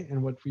say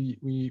and what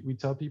we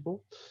tell people,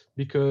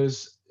 because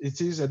it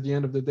is at the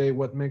end of the day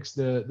what makes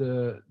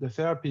the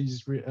therapies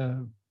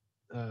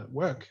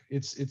work.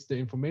 It's the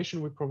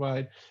information we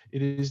provide.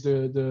 It is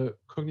the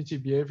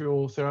cognitive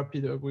behavioral therapy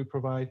that we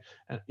provide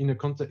in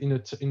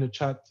a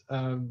chat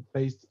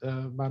based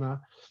manner,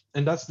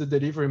 and that's the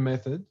delivery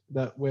method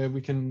where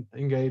we can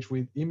engage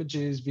with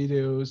images,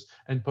 videos,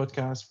 and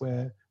podcasts,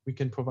 where we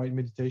can provide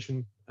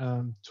meditation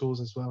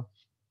tools as well.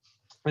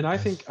 And I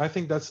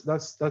think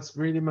that's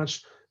really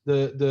much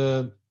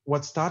the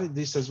what started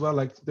this as well.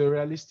 Like the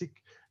realistic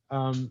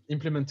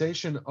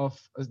implementation of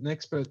an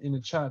expert in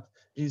a chat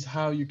is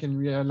how you can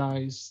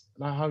realize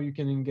how you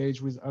can engage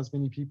with as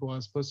many people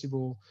as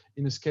possible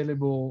in a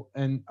scalable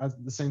and at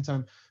the same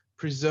time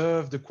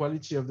preserve the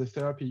quality of the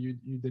therapy you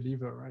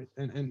deliver, right?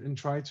 And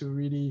try to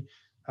really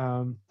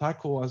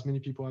tackle as many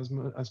people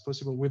as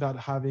possible without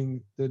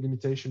having the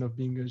limitation of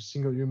being a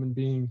single human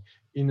being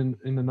in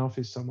an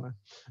office somewhere.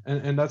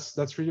 And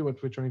that's really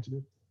what we're trying to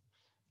do.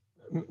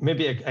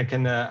 Maybe I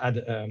can add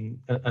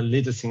a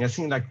little thing. I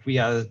think like we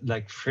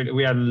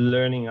are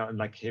learning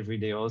like every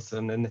day also,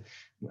 and then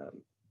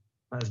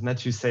as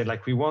Mathieu said,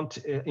 like we want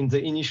in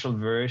the initial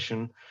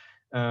version,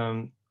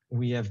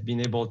 we have been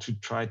able to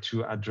try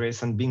to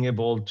address and being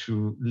able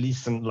to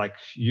listen, like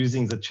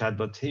using the chat,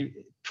 but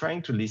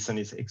trying to listen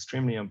is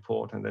extremely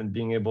important, and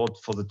being able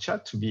for the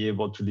chat to be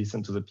able to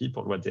listen to the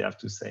people, what they have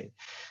to say.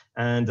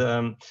 And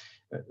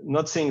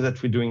not saying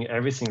that we're doing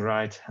everything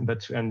right,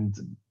 but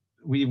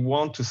we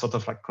want to sort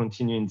of like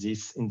continue in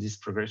this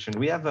progression.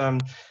 We have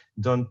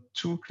done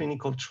 2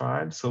 clinical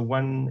trials. So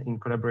one in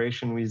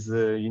collaboration with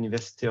the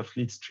University of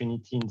Leeds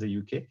Trinity in the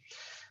UK.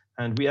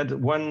 And we had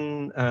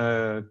one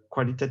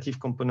qualitative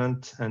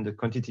component and a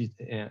quantitative,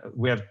 a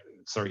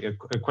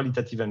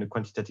qualitative and a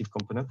quantitative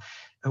component.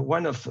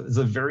 One of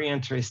the very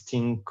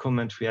interesting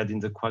comments we had in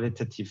the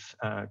qualitative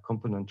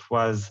component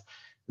was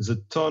the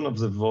tone of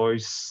the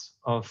voice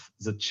of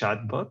the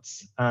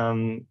chatbots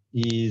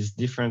is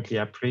differently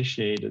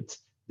appreciated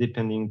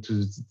depending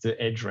to the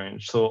age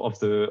range, so of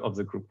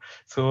the group.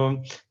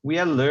 So we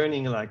are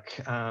learning,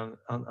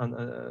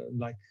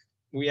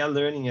 we are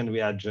learning and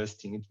we are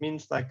adjusting. It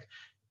means like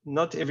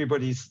not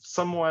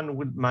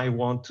someone might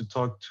want to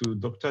talk to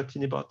Dr.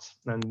 Tinibot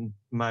and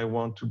might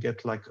want to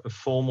get like a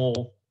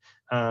formal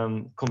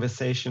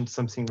conversation,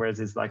 something where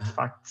there's like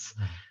facts,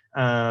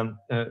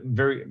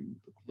 very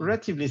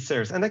relatively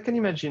serious. And I can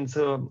imagine,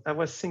 so I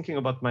was thinking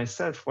about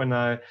myself when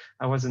I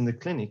was in the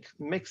clinic.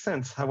 It makes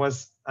sense. I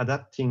was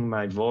adapting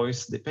my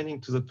voice depending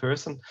to the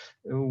person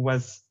who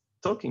was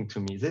talking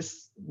to me.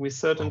 This, with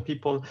certain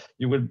people,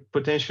 you will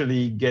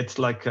potentially get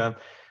like,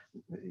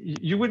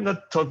 you would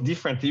not talk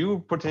differently.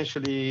 You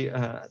potentially,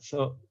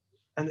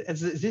 and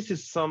this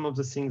is some of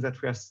the things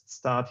that we are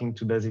starting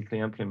to basically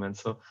implement.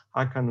 So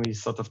how can we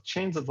sort of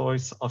change the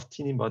voice of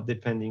Tinibot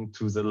depending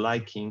to the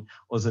liking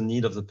or the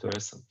need of the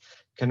person?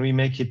 Can we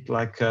make it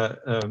like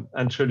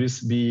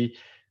be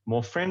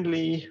more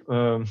friendly,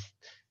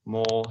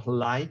 more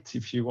light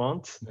if you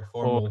want,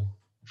 formal. or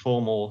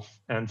formal?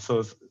 And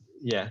so,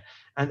 yeah,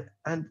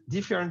 and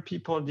different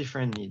people,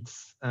 different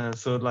needs.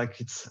 So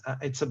like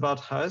it's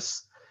about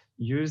us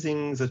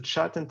using the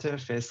chat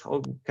interface.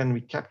 How can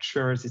we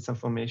capture this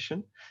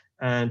information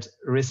and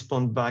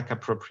respond back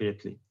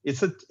appropriately?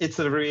 It's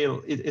a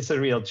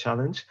real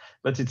challenge,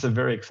 but it's a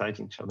very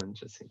exciting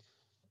challenge, I think.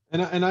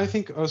 And I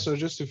think also,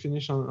 just to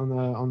finish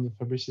on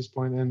Fabrice's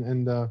point,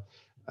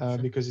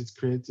 because it's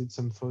created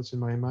some thoughts in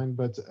my mind,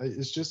 but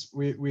it's just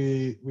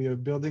we are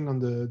building on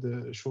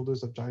the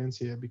shoulders of giants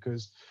here,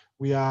 because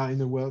we are in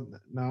a world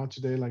now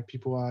today, like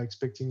people are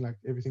expecting like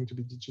everything to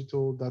be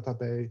digital,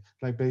 database,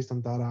 like based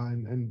on data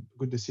and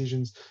good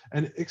decisions.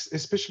 And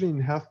especially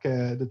in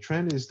healthcare, the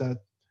trend is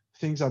that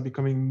things are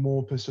becoming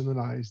more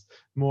personalized,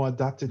 more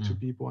adapted to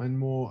people, and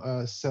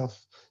more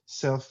self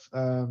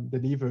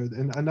delivered.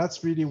 And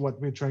that's really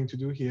what we're trying to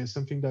do here,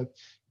 something that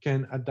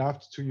can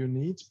adapt to your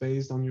needs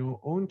based on your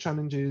own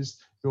challenges,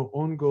 your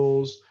own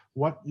goals,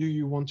 what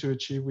you want to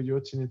achieve with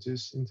your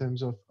tinnitus in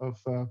terms of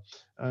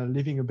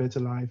living a better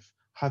life,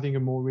 having a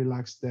more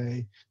relaxed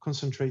day,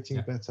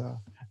 concentrating better,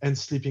 and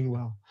sleeping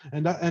well.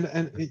 And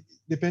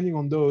depending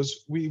on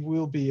those, we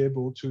will be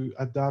able to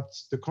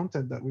adapt the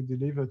content that we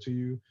deliver to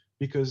you,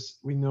 because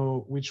we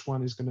know which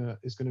one is gonna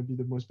be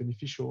the most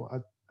beneficial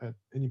at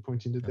any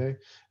point in the day.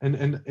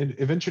 And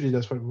eventually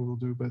that's what we will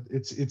do. But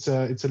it's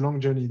a long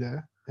journey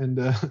there. And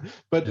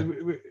but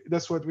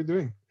that's what we're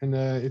doing, and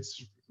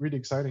it's really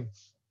exciting.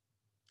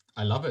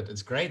 I love it.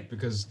 It's great,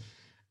 because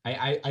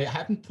I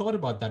hadn't thought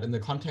about that in the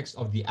context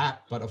of the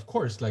app, but of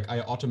course, like I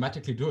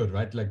automatically do it,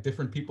 right? Like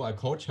different people I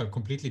coach have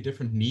completely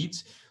different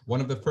needs. One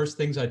of the first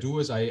things I do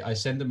is I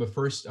send them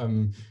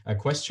a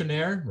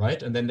questionnaire,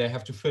 right? And then they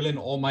have to fill in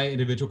all my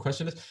individual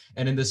questions.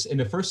 And in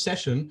the first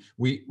session,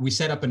 we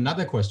set up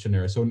another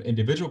questionnaire, so an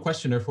individual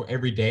questionnaire for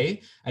every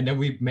day, and then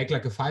we make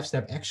like a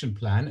 5-step action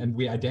plan, and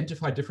we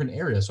identify different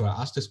areas. So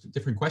I ask this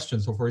different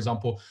questions. So for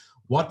example,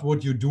 what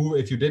would you do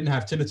if you didn't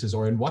have tinnitus,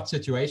 or in what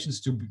situations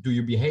do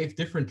you behave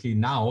differently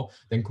now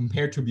than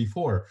compared to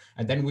before?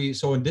 And then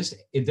so in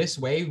this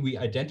way we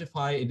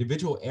identify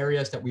individual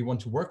areas that we want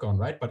to work on,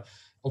 right? But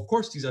of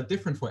course these are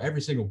different for every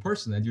single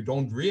person, and you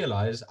don't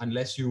realize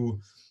unless you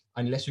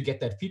get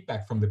that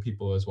feedback from the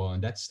people as well.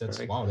 And that's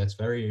wow, that's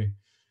very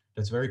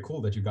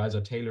cool that you guys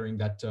are tailoring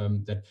that,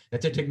 that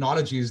the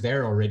technology is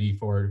there already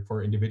for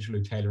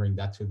individually tailoring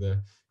that to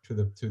the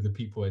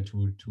people and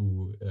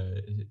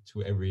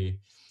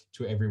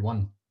to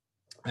everyone.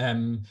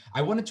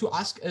 I wanted to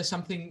ask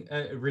something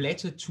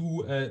related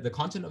to the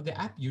content of the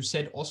app. You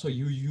said also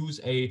you use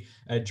a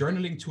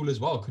journaling tool as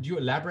well. Could you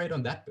elaborate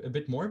on that a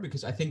bit more?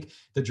 Because I think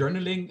the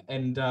journaling,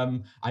 and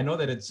I know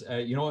that it's,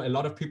 a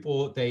lot of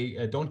people,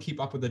 they don't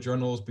keep up with the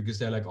journals because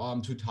they're like, oh,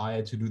 I'm too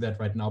tired to do that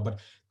right now. But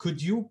could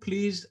you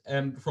please,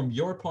 from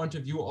your point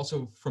of view,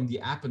 also from the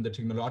app and the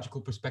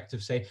technological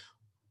perspective, say,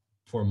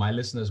 for my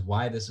listeners,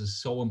 why this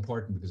is so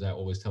important? Because I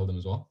always tell them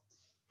as well.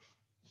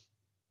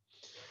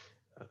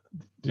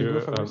 I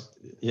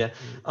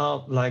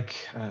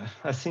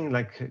think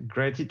like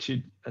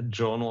gratitude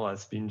journal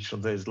has been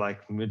shown. There's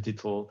like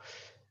multiple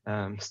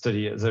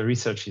study. The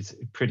research is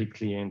pretty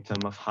clear in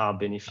terms of how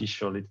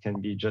beneficial it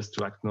can be just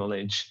to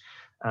acknowledge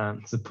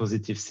the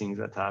positive things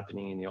that are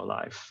happening in your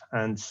life.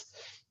 And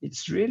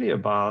it's really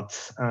about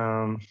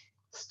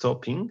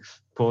stopping,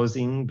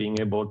 pausing, being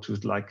able to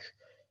like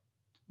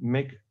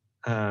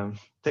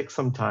take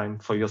some time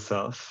for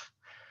yourself,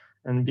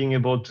 and being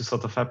able to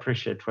sort of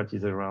appreciate what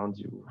is around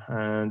you.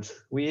 And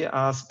we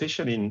are,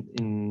 especially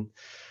in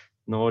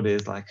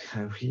nowadays, like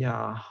we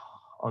are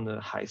on a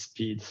high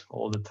speed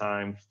all the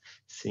time.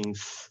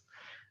 Things,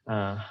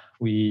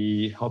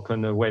 we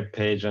open a web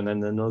page and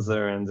then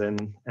another,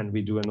 and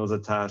we do another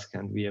task,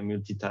 and we are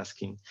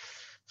multitasking.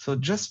 So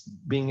just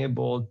being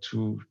able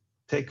to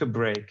take a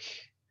break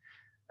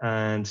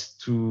and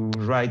to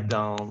write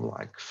down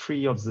like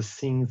 3 of the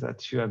things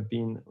that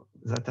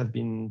have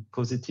been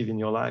positive in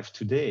your life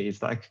today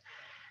is like,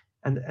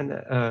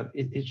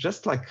 it's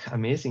just like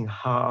amazing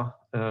how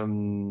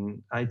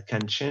it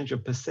can change your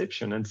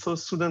perception. And so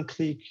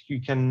suddenly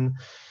you can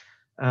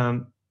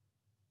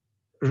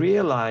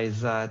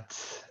realize that,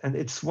 and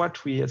it's what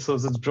so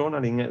the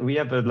journaling, we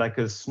have like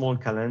a small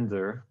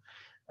calendar,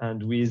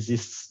 and with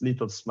this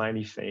little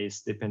smiley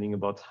face, depending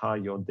about how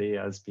your day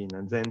has been.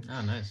 And then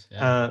nice.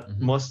 Yeah.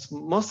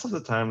 Most of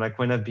the time, like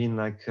when I've been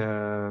like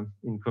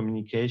in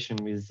communication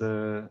with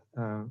the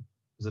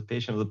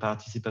patient, the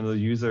participant, the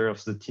user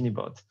of the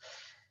TiniBot,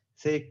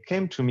 they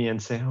came to me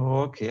and say,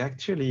 oh, okay,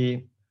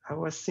 actually, I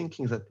was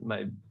thinking that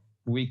my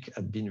week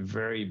had been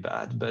very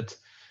bad, but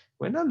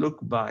when I look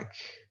back,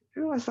 it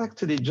was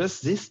actually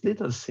just this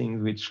little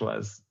thing which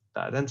was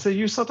bad. And so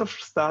you sort of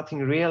starting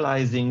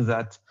realizing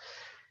that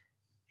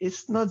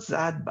it's not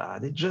that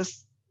bad. It's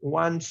just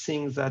one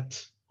thing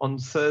that on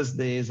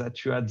Thursday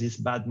that you had this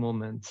bad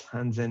moment,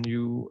 and then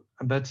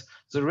but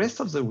the rest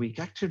of the week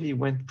actually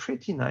went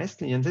pretty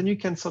nicely. And then you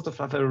can sort of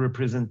have a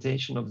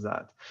representation of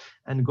that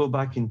and go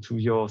back into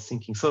your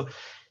thinking. So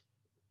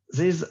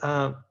there's,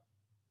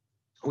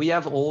 we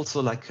have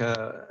also like,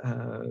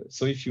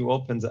 so if you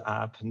open the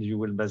app, and you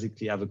will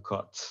basically have a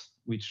quote,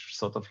 which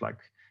sort of like,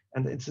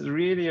 and it's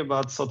really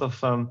about sort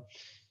of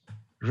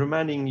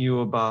reminding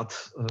you about,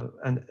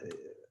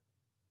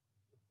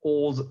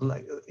 all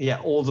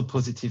the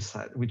positive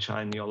side which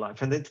are in your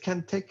life. And it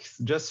can take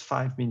just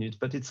 5 minutes,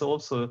 but it's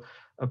also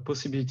a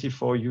possibility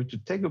for you to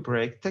take a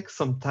break, take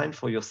some time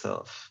for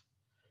yourself,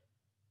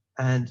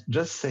 and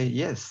just say,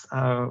 yes,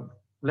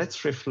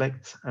 let's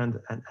reflect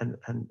and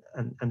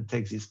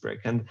take this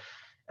break. And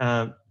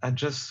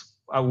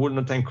I would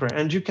not encourage,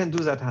 and you can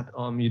do that at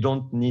home. You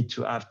don't need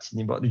to have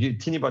TiniBot.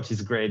 TiniBot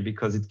is great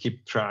because it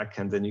keeps track,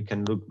 and then you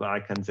can look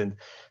back,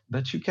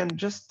 but you can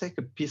just take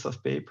a piece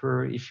of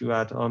paper if you're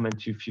at home,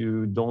 and if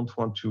you don't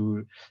want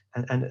to,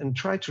 and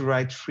try to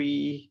write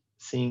 3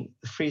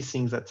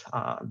 things that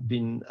have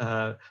been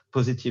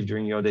positive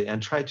during your day,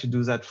 and try to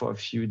do that for a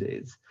few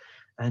days.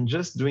 And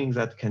just doing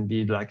that can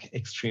be like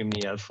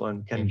extremely helpful,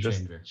 and can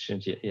just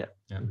change it. Yeah,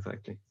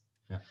 exactly.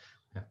 Yeah.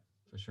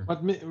 For sure.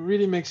 What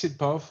really makes it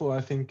powerful,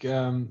 I think,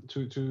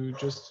 to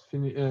just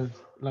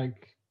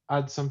like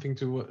add something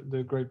to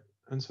the great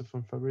answer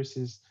from Fabrice,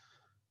 is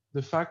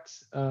the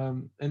fact,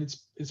 and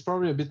it's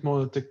probably a bit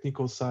more the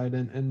technical side,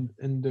 and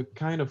the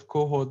kind of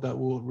cohort that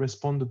will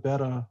respond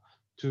better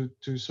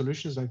to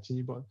solutions like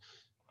TiniBot.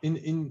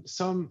 In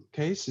some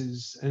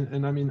cases,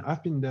 and I mean,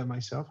 I've been there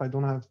myself. I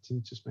don't have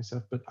tinnitus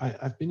myself, but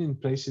I've been in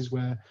places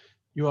where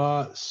you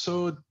are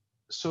so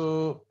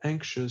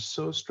anxious,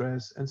 so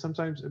stressed, and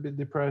sometimes a bit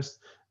depressed,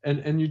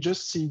 and you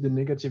just see the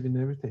negative in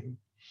everything.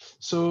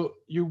 So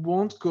you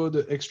won't go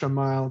the extra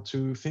mile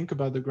to think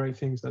about the great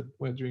things that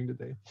were during the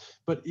day.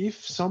 But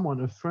if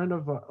someone, a friend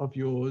of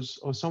yours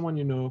or someone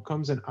you know,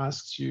 comes and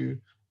asks you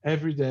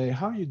every day,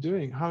 how are you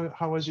doing?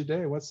 How was your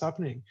day? What's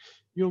happening?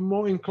 You're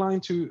more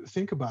inclined to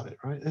think about it,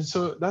 right? And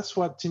so that's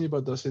what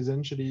Tinybot does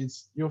essentially.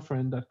 It's your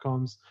friend that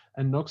comes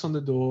and knocks on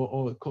the door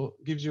or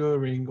gives you a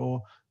ring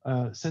or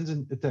sends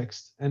a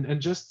text.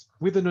 And just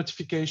with the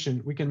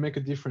notification, we can make a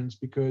difference,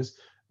 because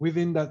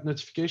within that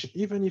notification,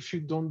 even if you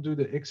don't do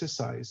the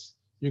exercise,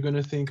 you're going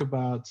to think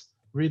about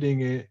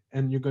reading it,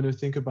 and you're going to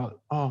think about,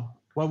 oh,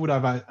 what would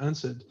have I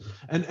answered?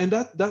 And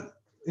that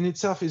in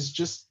itself is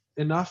just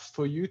enough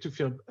for you to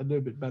feel a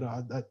little bit better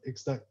at that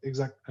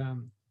exact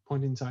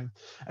point in time.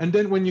 And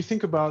then when you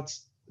think about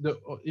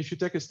if you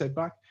take a step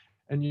back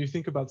and you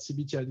think about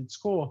CBT at its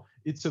core,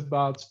 it's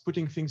about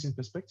putting things in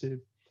perspective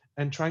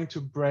and trying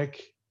to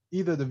break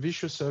either the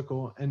vicious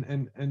circle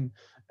and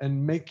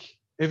make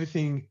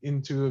everything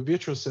into a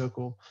virtuous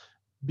circle,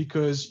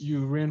 because you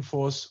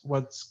reinforce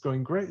what's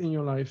going great in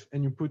your life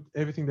and you put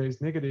everything that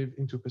is negative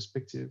into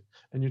perspective,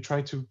 and you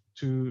try to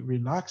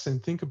relax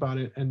and think about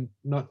it and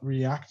not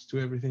react to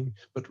everything,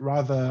 but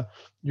rather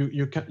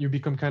you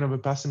become kind of a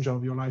passenger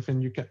of your life,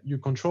 and you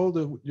control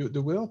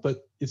the will,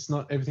 but it's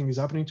not everything is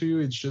happening to you,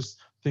 it's just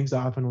things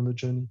that happen on the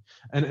journey.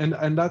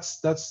 And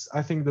that's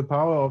I think the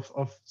power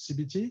of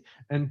CBT,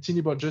 and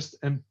Tinybot just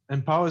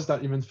empowers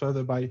that even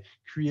further by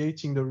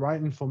creating the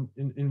right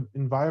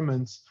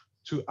environments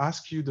to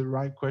ask you the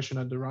right question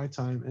at the right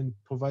time and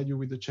provide you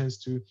with the chance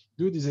to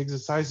do these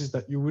exercises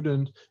that you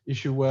wouldn't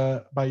if you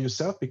were by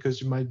yourself,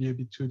 because you might be a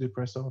bit too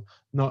depressed or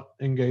not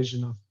engaged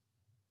enough.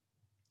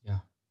 Yeah,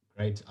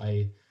 great.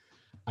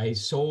 I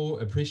so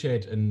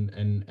appreciate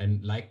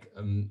and like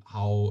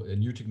how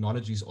new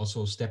technologies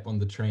also step on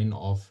the train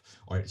of,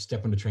 or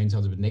step on the train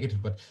sounds a bit negative,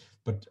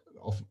 but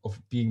of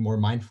being more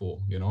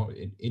mindful, you know,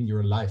 in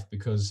your life,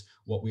 because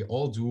what we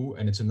all do,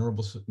 and it's a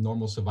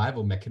normal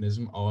survival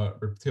mechanism, our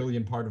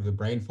reptilian part of the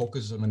brain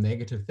focuses on the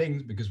negative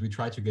things because we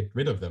try to get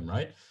rid of them,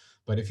 right?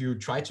 But if you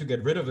try to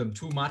get rid of them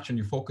too much and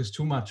you focus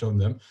too much on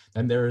them,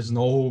 then there is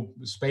no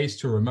space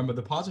to remember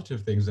the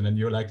positive things. And then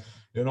you're like,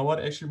 you know what?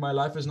 Actually, my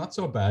life is not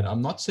so bad.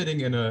 I'm not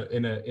sitting in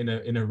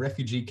a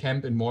refugee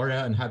camp in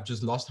Moria and have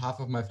just lost half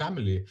of my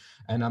family.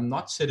 And I'm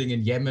not sitting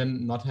in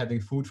Yemen, not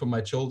having food for my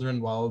children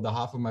while the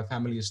half of my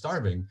family is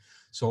starving.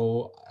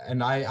 So,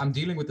 and I'm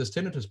dealing with this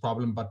tinnitus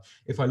problem, but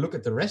if I look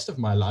at the rest of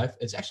my life,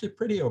 it's actually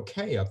pretty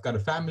okay. I've got a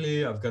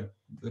family, I've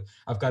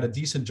got a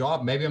decent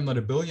job. Maybe I'm not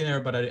a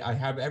billionaire, but I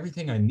have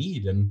everything I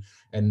need, and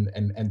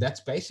that's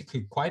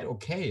basically quite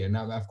okay. And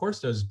of course,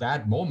 there's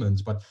bad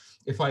moments, but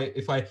if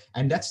I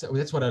and that's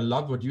what I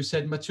love. What you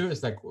said, Mathieu,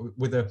 is like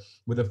with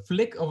a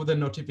flick of the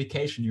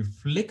notification, you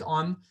flick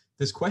on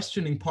this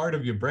questioning part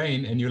of your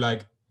brain, and you're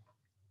like,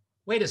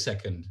 wait a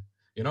second.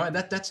 You know, and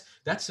that's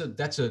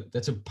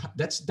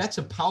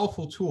a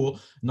powerful tool,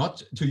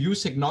 not to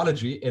use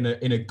technology in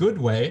a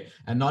good way,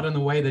 and not in a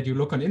way that you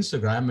look on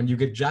Instagram and you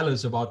get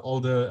jealous about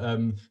all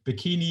the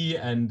bikini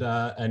and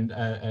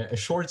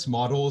shorts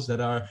models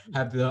that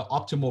have the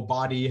optimal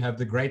body, have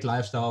the great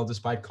lifestyle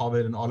despite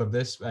COVID and all of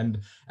this, and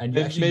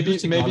you actually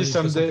use technology for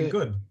something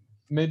good.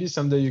 Maybe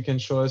someday you can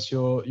show us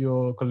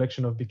your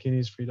collection of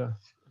bikinis, Frida.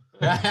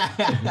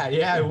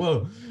 Yeah, I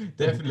will.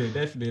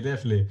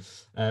 Definitely.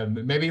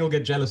 Maybe you'll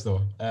get jealous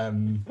though. I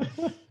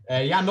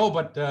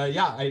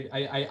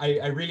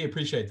really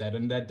appreciate that,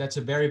 and that's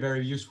a very,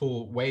 very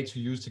useful way to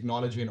use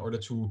technology in order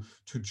to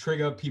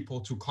trigger people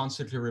to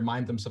constantly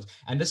remind themselves.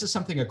 And this is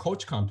something a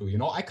coach can't do. You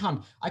know, I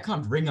can't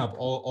ring up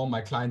all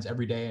my clients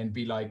every day and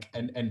be like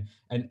and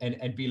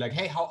be like,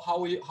 hey, how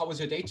was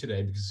your day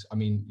today? Because I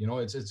mean, you know,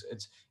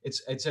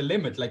 it's a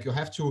limit. Like you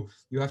have to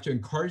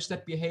encourage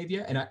that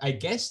behavior, and I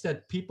guess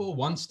that people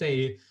once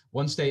they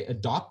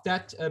adopt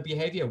that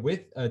behavior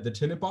with the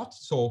Tinybot,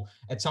 so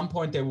at some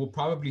point they will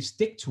probably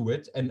stick to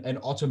it and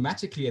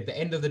automatically at the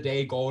end of the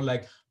day go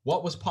like,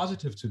 what was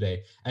positive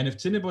today? And if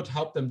Tinybot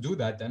helped them do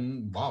that,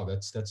 then wow,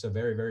 that's a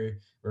very, very,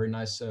 very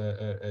nice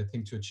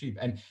thing to achieve.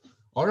 And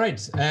all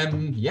right.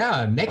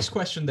 Next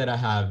question that I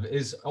have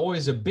is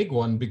always a big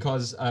one,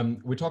 because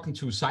we're talking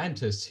to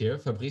scientists here.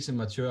 Fabrice and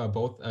Mathieu are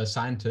both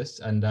scientists,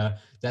 and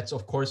that's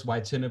of course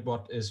why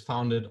Tinybot is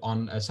founded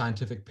on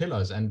scientific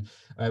pillars. And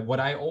what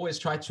I always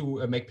try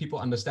to make people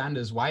understand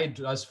is, why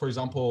does, for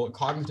example,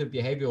 cognitive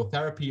behavioral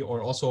therapy,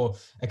 or also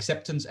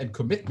acceptance and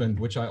commitment,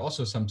 which I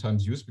also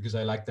sometimes use because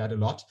I like that a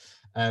lot,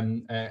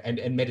 and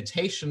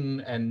meditation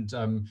and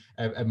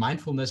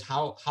mindfulness,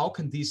 how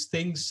can these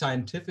things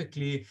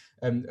scientifically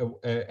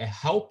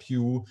help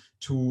you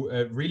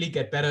to really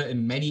get better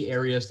in many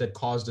areas that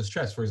cause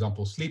distress, for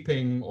example,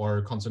 sleeping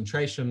or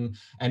concentration?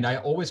 And I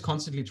always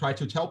constantly try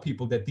to tell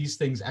people that these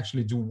things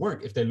actually do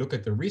work. If they look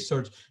at the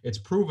research, it's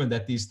proven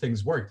that these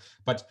things work.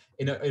 But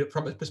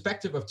from a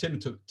perspective of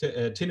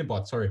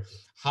Tinybot,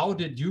 how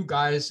did you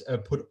guys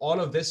put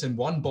all of this in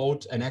one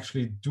boat and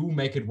actually do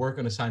make it work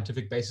on a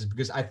scientific basis?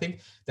 Because I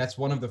think that's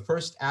one of the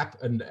first app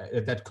and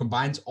that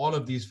combines all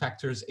of these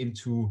factors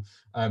into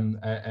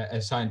a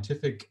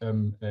scientific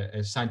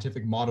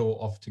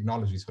model of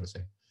technology, so to say.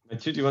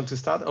 Mathieu, do you want to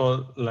start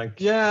or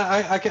like?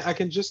 Yeah, I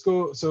can just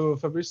go. So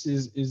Fabrice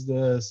is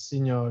the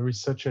senior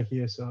researcher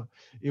here, so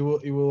he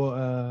will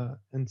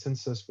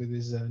enhance us with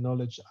his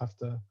knowledge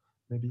after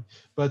maybe.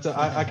 But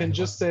I can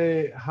just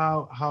say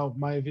how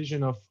my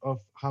vision of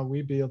how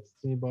we built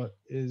Tinibot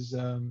is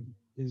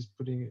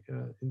putting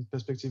in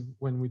perspective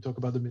when we talk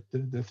about the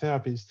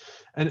therapies,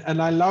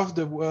 and I love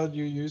the word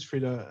you use,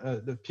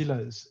 Frida, the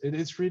pillars.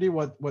 It's really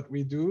what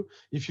we do.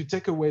 If you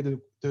take away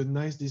the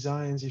nice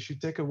designs, if you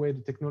take away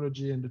the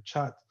technology and the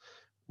chat,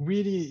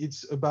 really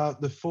it's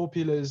about the 4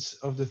 pillars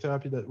of the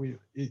therapy that we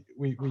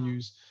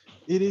use.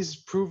 It is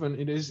proven,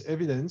 it is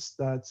evidence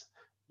that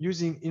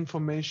using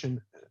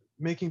information,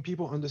 making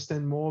people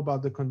understand more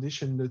about the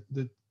condition,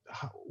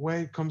 where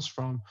it comes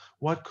from,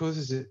 what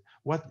causes it,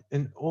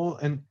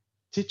 and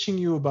teaching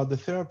you about the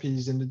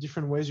therapies and the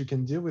different ways you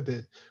can deal with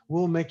it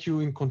will make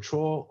you in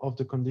control of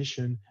the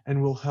condition and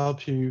will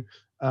help you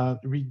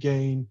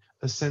regain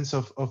a sense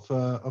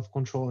of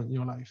control in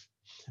your life.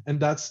 And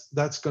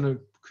that's going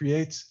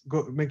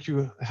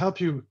to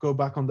help you go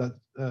back on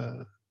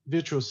that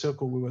virtuous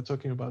circle we were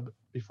talking about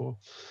before.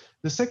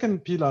 The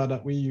second pillar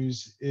that we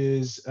use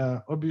is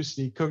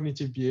obviously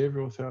cognitive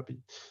behavioral therapy.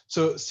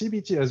 So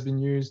CBT has been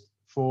used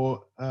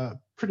for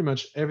pretty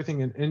much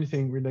everything and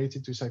anything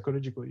related to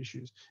psychological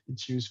issues.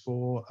 It's used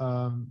for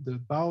the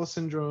bowel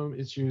syndrome.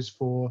 It's used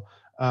for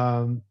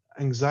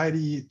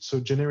anxiety,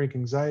 so generic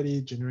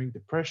anxiety, generic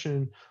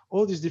depression.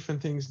 All these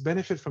different things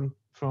benefit from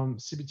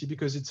CBT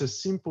because it's a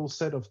simple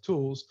set of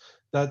tools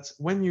that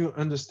when you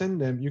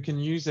understand them, you can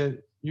use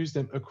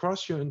them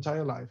across your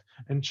entire life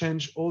and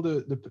change all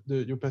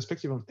your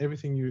perspective on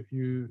everything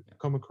you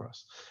come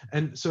across.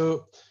 And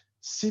so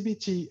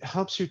CBT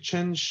helps you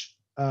change,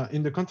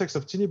 in the context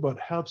of Tinibot,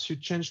 helps you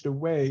change the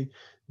way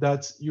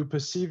that you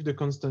perceive the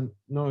constant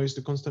noise,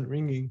 the constant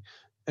ringing,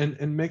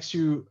 and makes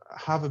you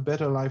have a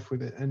better life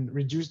with it and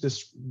reduce the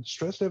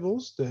stress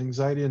levels, the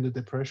anxiety and the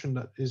depression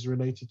that is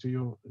related to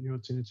your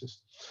tinnitus.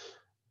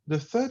 The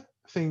third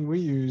thing we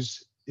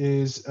use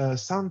is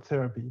sound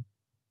therapy.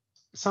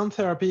 Sound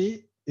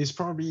therapy is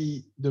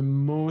probably the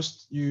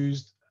most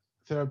used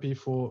therapy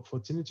for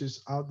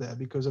tinnitus out there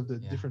because of the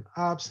different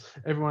apps.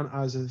 Everyone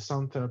has a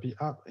sound therapy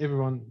app.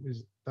 Everyone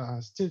that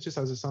has tinnitus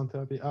has a sound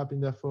therapy app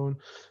in their phone.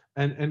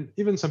 And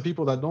even some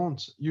people that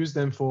don't use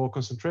them for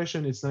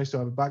concentration. It's nice to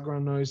have a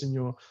background noise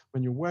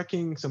when you're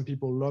working. Some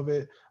people love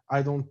it.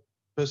 I don't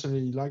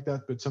personally like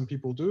that, but some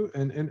people do.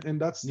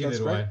 And that's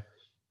great.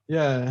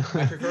 Yeah.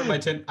 I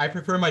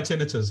prefer my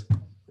tinnitus.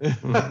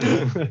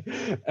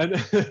 And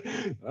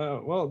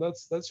well,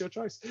 that's your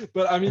choice.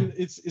 But I mean,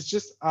 it's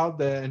just out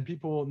there, and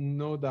people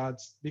know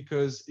that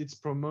because it's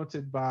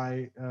promoted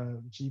by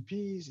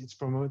GPs, it's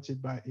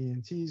promoted by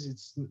ENTs.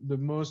 It's the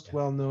most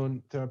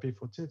well-known therapy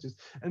for tinnitus.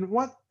 And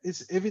what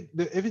is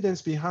the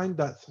evidence behind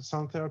that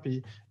sound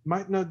therapy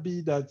might not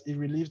be that it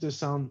relieves the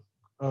sound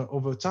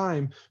over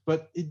time,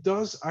 but it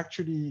does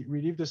actually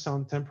relieve the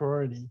sound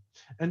temporarily.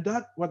 And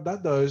what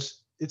that does,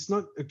 it's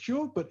not a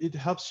cure, but it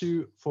helps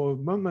you for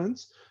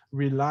moments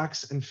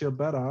relax and feel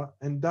better.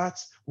 And that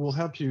will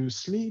help you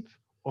sleep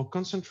or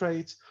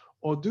concentrate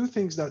or do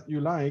things that you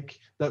like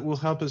that will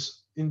help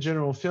us in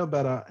general feel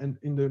better and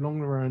in the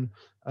long run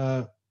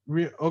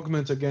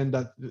augment again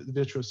that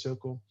virtuous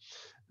circle.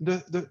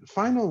 The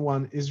final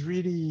one is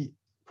really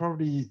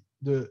probably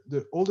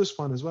the oldest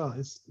one as well.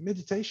 It's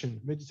meditation.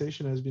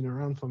 Meditation has been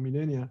around for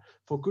millennia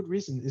for good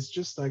reason. It's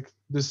just like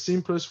the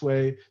simplest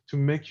way to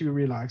make you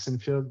relax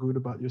and feel good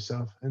about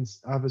yourself and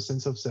have a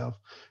sense of self,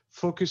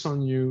 focus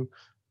on you,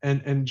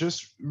 and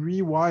just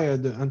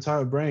rewire the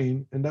entire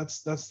brain. And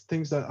that's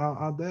things that are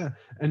out there.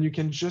 And you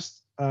can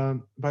just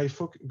by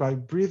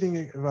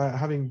breathing, by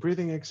having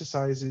breathing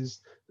exercises,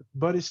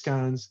 body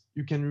scans,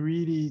 you can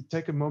really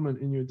take a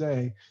moment in your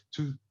day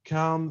to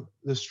calm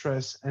the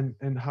stress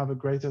and have a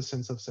greater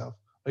sense of self.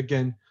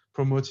 Again,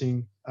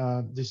 promoting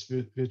this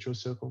virtual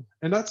circle.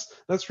 And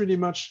that's really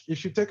much,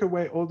 if you take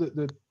away all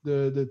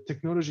the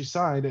technology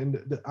side and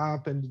the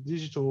app and the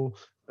digital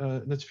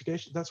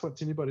notification, that's what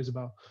Tinibot is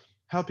about.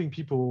 Helping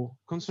people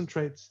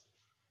concentrate,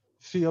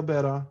 feel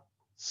better,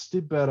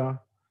 sleep better,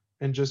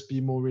 and just be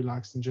more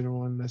relaxed in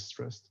general and less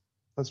stressed.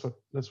 That's what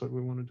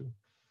we want to do.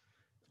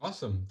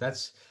 Awesome.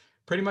 That's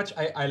pretty much,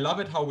 I love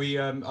it how we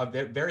are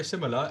very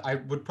similar. I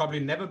would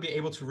probably never be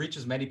able to reach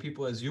as many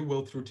people as you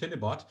will through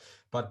Tinibot,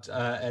 but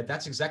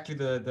that's exactly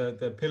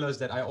the pillars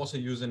that I also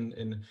use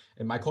in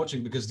my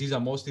coaching, because these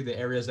are mostly the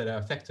areas that are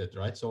affected,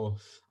 right? So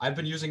I've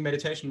been using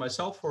meditation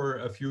myself for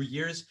a few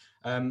years.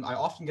 I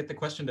often get the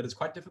question that it's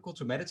quite difficult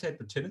to meditate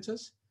with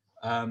tinnitus.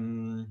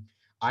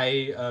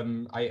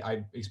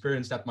 I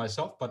experienced that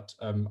myself, but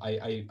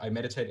I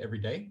meditate every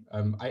day.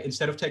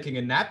 Instead of taking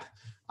a nap,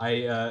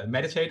 I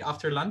meditate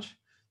after lunch,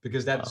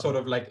 because that's sort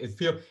of like, it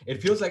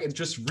feels like it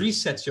just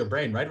resets your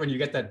brain, right? When you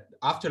get that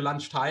after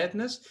lunch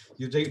tiredness,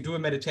 you do a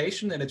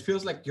meditation and it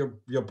feels like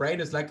your brain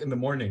is like in the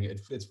morning.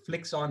 It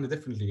flicks on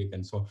differently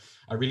again. So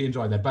I really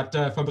enjoy that. But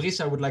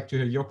Fabrice, I would like to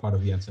hear your part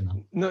of the answer now.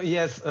 No,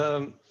 yes.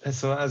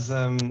 So as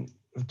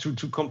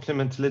to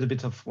complement a little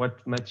bit of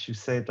what Mathieu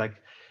said,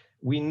 like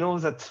we know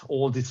that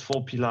all these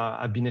 4 pillars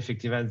have been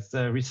effective, as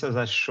the research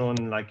has shown,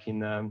 like in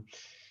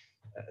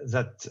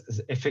that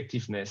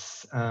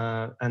effectiveness.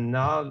 And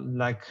now,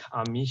 like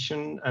our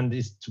mission, and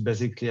is to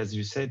basically, as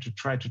you said, to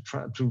try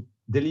to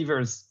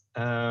deliver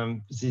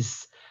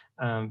this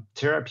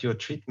therapy or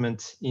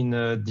treatment in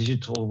a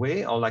digital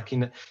way, or like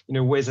in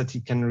a way that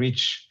it can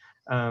reach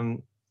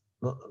the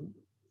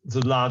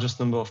largest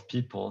number of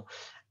people.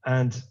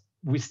 And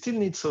we still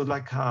need, so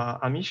like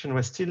our mission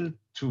was still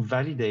to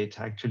validate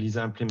actually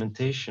the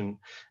implementation.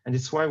 And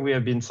it's why we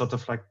have been sort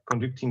of like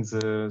conducting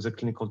the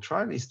clinical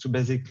trial, is to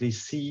basically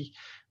see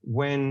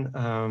when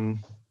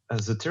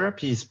the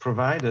therapy is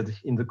provided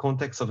in the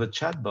context of a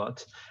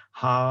chatbot,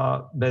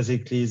 how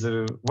basically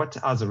what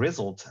are the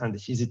results, and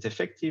is it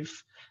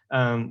effective?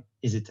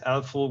 Is it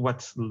helpful?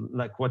 What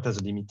are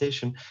the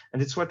limitation?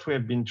 And it's what we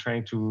have been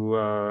trying to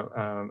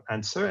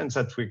answer, and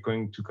that we're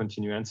going to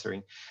continue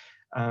answering.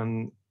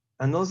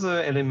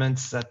 Another element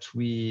that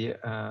we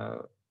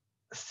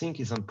think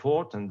is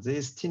important,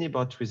 there's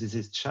TinyBot, which is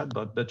this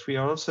chatbot, but we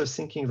are also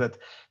thinking that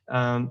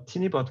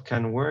TinyBot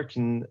can work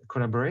in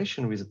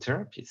collaboration with a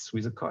therapist,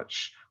 with a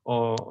coach,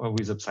 or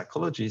with a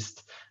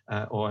psychologist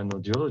or an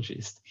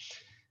audiologist.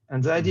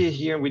 And the idea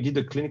here, we did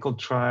a clinical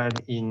trial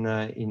in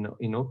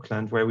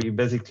Auckland, where we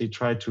basically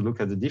tried to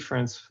look at the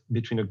difference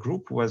between a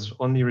group who was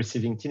only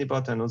receiving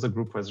TinyBot and another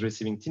group was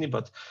receiving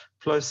TinyBot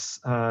plus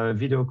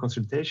video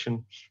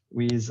consultation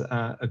with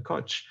a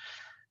coach.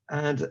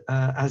 And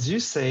as you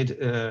said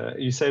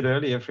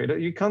earlier,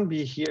 Fredo, you can't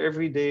be here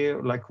every day,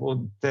 like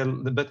we'll tell,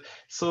 but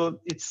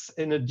so it's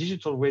in a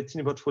digital way,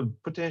 TinyBot will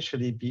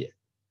potentially be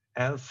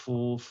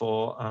helpful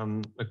for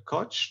a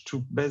coach to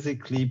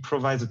basically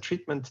provide the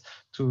treatment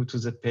to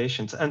the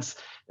patient. And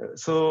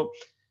so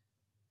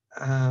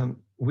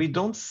we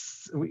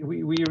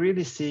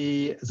really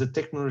see the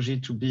technology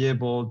to be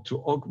able to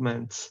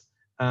augment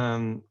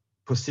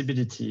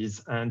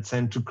possibilities and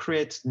then to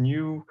create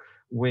new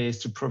ways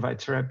to provide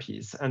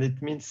therapies. And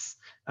it means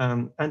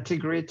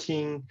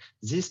integrating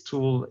this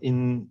tool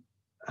in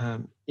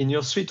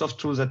your suite of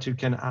tools that you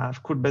can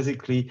have could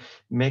basically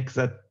make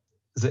that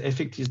the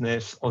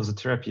effectiveness of the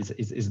therapy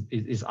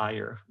is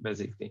higher,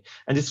 basically.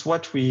 And it's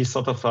what we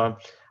sort of are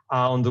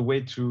on the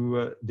way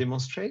to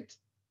demonstrate,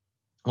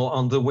 or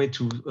on the way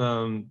to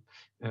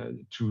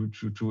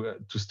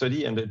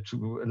study, and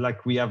to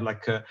like we have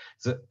like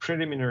the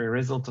preliminary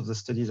result of the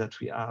studies that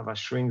we have are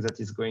showing that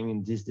it's going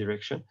in this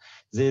direction.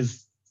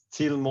 There's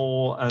still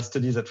more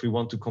studies that we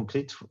want to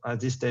complete. At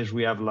this stage,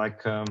 we have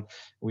like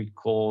we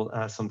call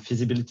some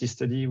feasibility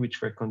study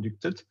which were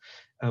conducted.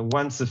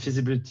 Once the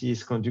feasibility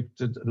is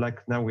conducted,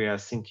 like now we are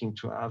thinking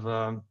to have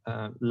a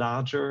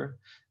larger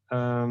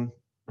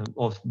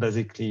of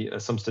basically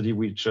some study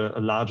which a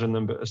larger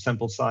number, a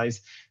sample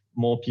size,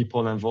 more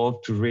people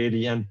involved to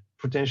really, and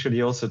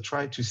potentially also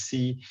try to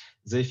see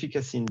the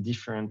efficacy in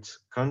different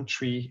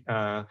countries.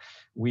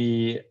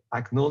 We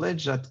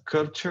acknowledge that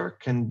culture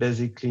can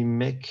basically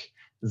make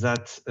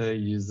that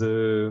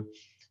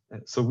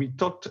so we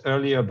talked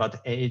earlier about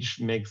age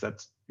makes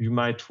that you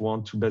might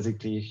want to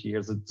basically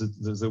hear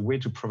the way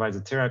to provide the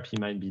therapy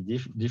might be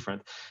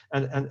different.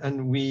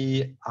 And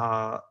we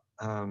are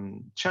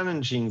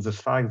challenging the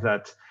fact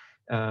that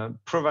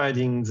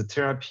providing the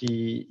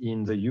therapy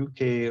in the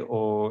UK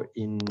or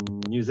in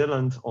New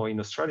Zealand or in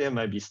Australia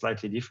might be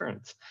slightly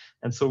different.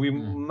 And so we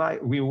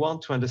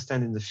want to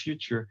understand in the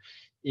future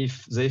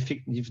if the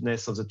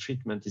effectiveness of the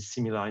treatment is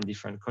similar in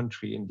different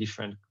countries, in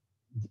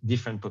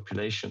different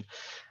population.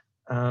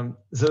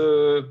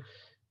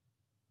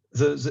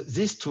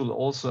 This tool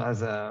also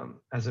as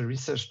a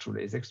research tool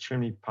is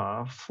extremely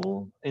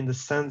powerful in the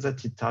sense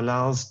that it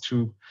allows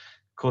to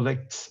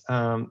collect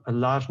a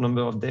large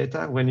number of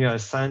data. When you're a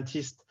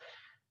scientist,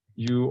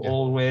 you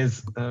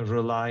always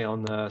rely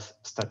on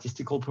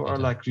statistical power,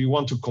 like you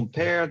want to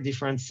compare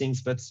different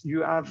things, but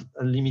you have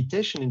a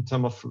limitation in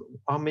terms of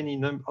how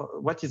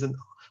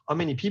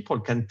many people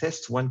can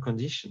test one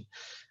condition.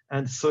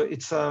 And so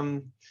it's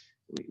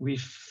we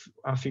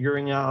are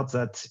figuring out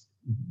that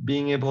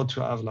being able to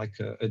have like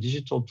a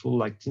digital tool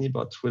like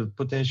TinyBot will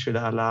potentially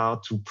allow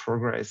to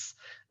progress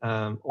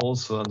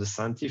also on the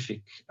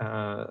scientific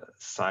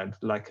side,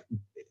 like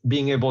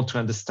being able to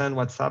understand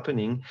what's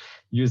happening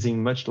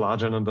using much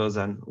larger numbers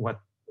than what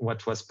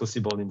was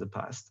possible in the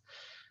past.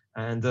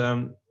 And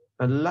a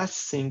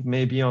last thing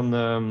maybe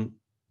on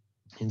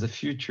in the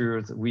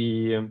future that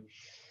we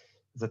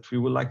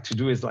would like to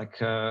do is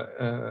like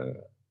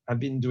I've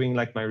been doing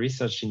like my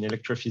research in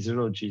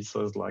electrophysiology,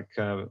 so it's like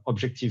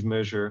objective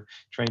measure,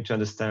 trying to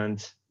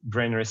understand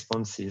brain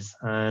responses.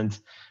 And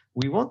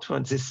we want to,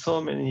 there's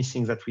so many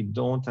things that we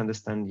don't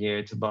understand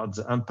yet about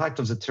the impact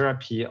of the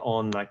therapy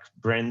on like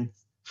brain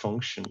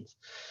functions.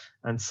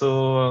 And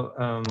so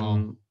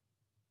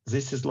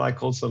this is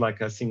like also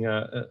like I think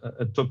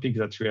a topic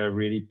that we are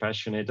really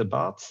passionate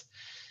about.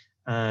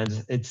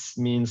 And it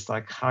means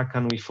like how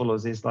can we follow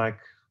these like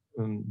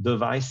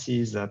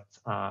devices that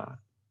are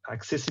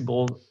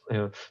accessible.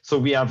 So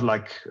we have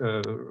like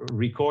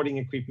recording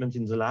equipment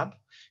in the lab,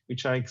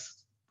 which are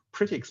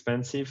pretty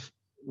expensive.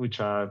 which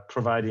are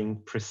providing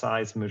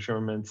precise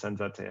measurements, and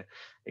that are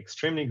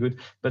extremely good.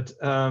 But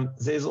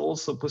there's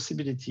also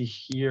possibility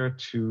here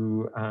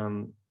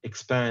to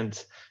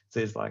expand.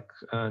 There's like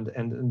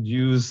and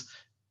use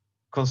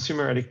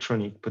consumer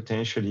electronic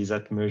potentially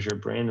that measure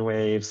brain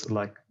waves,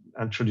 like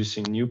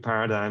introducing new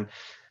paradigm,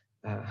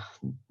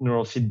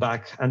 neural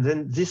feedback. And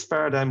then this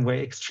paradigm were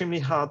extremely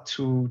hard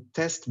to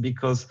test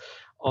because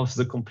of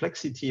the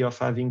complexity of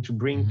having to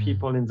bring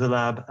people in the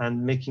lab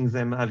and making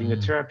them having a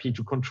therapy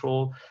to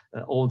control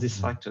all these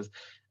factors.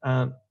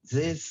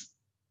 There's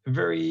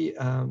very,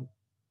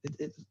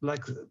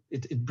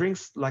 it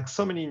brings like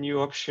so many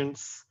new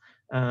options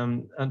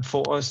and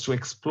for us to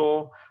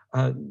explore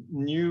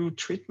new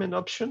treatment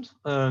options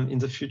in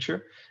the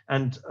future,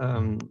 and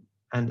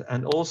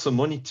also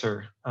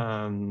monitor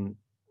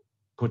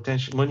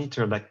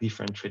like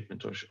different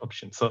treatment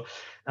options. So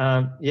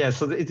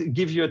so it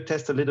gives you a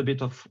test a little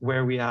bit of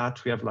where we are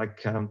at. We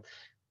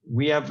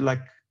have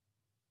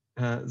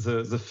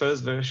the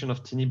first version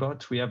of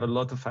TinyBot. We have a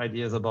lot of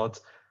ideas about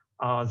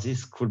how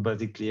this could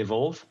basically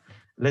evolve.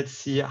 Let's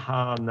see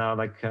how now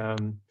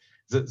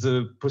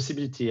the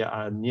possibility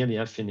are nearly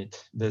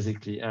infinite,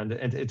 basically, and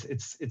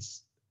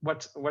it's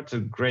what a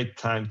great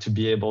time to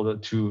be able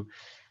to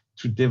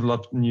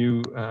develop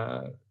new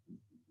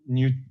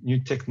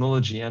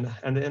technology, and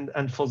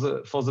for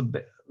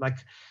the like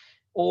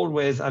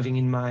always having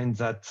in mind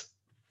that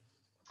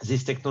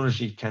this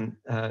technology can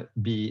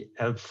be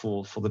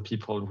helpful for the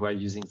people who are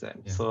using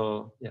them. Yeah.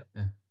 So yeah.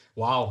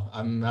 Wow,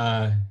 I'm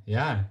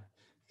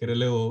get a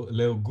little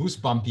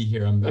goosebumpy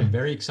here. I'm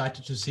very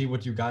excited to see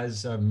what you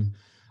guys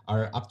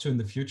are up to in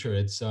the future.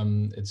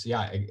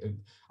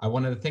 I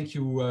want to thank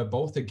you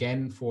both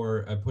again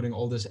for putting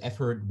all this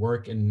effort,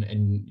 work,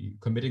 and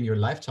committing your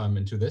lifetime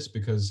into this,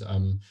 because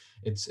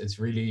it's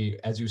really,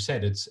 as you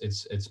said,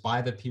 it's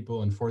by the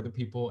people and for the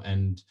people,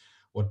 and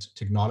what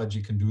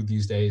technology can do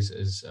these days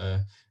is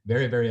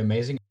very, very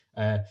amazing.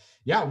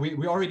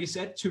 We already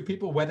said to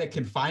people where they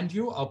can find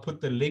you. I'll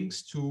put the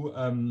links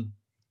to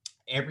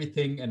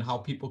everything and how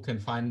people can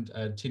find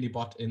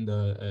TinyBot in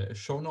the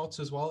show notes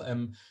as well.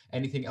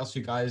 Anything else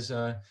you guys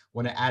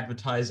want to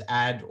advertise,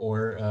 add,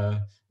 or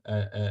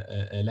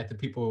let the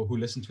people who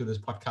listen to this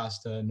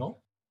podcast know?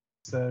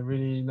 It's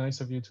really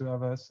nice of you to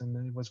have us, and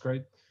it was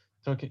great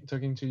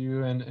talking to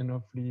you, and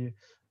hopefully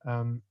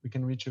we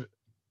can reach a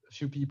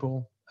few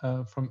people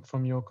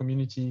from your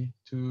community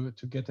to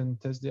get and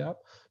test the app.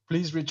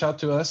 Please reach out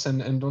to us,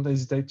 and don't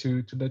hesitate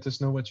to let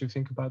us know what you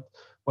think about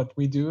what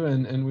we do,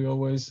 and we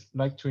always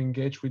like to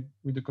engage with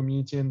the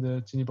community and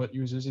the TinyBot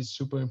users. It's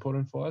super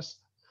important for us.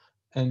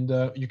 And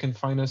you can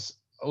find us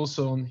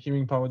also on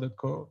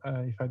hearingpower.co,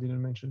 if I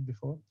didn't mention it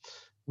before,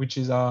 which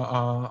is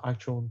our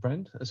actual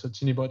brand. So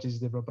TinyBot is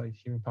developed by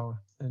HearingPower,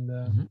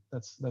 and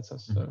that's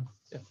us. So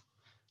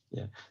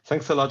yeah.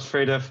 Thanks a lot,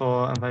 Freda,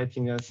 for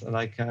inviting us.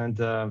 I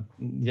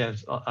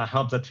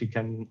hope that we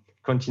can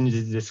continue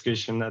this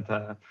discussion at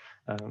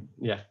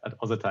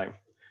other time.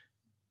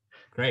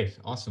 Great.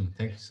 Awesome.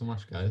 Thank you so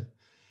much, guys.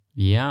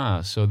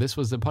 Yeah, so this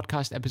was the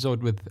podcast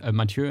episode with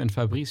Mathieu and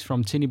Fabrice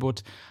from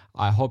TinyBot.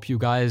 I hope you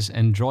guys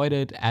enjoyed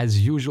it.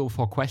 As usual,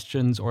 for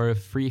questions or a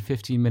free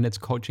 15 minutes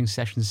coaching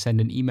session, send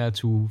an email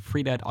to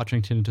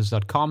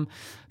frida@outeringtinnitus.com.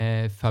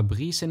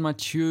 Fabrice and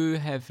Mathieu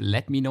have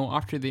let me know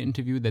after the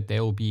interview that they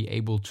will be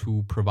able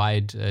to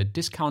provide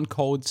discount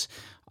codes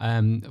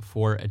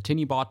for a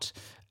TinyBot.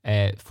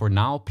 For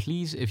now,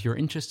 please, if you're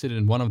interested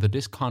in one of the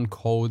discount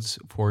codes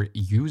for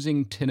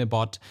using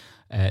TinyBot,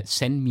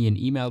 send me an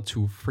email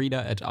to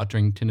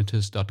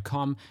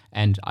frida@outeringtinnitus.com,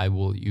 and I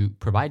will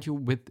provide you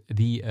with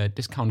the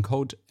discount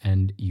code,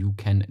 and you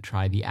can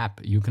try the app.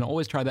 You can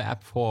always try the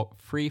app for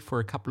free for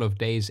a couple of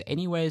days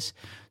anyways,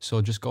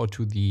 so just go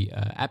to the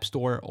App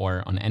Store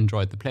or on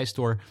Android, the Play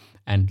Store,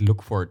 and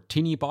look for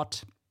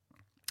TinyBot.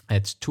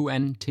 It's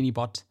 2N,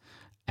 TinyBot.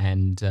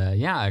 And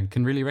I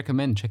can really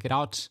recommend, check it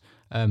out.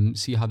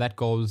 See how that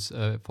goes.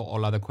 For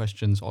all other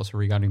questions also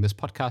regarding this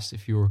podcast,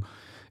 if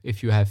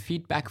you have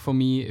feedback for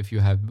me, if you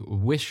have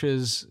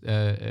wishes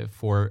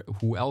for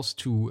who else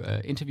to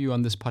interview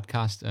on this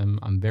podcast,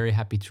 I'm very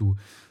happy to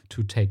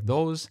take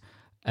those.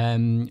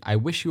 I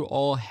wish you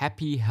all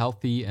happy,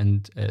 healthy,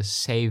 and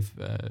safe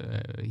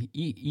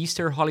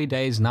Easter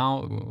holidays.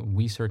 Now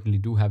we certainly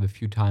do have a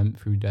few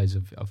days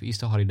of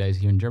Easter holidays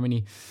here in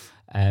Germany.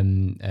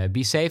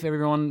 Be safe,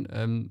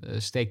 everyone.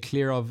 Stay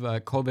clear of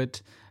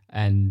COVID.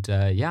 And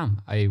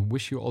I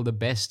wish you all the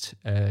best.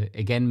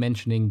 Again,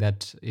 mentioning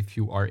that if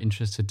you are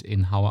interested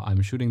in how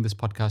I'm shooting this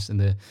podcast, in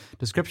the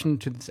description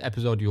to this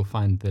episode, you'll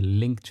find the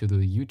link to the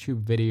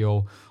YouTube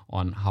video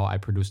on how I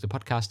produce the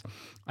podcast.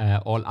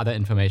 All other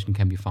information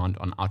can be found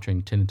on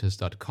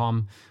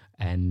outeringtinnitus.com.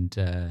 And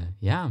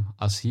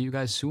I'll see you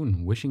guys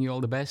soon. Wishing you all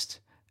the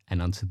best.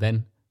 And until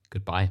then,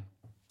 goodbye.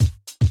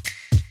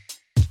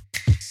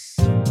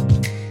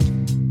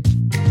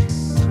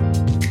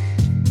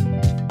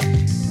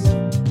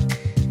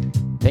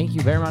 Thank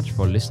you very much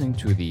for listening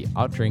to the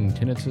Outering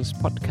Tinnitus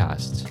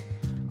podcast.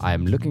 I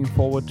am looking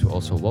forward to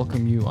also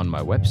welcome you on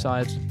my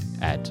website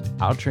at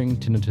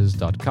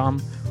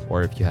outeringtinnitus.com,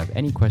 or if you have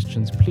any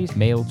questions, please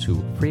mail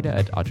to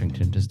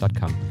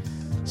frida@artringtinnitus.com.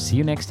 See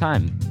you next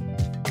time.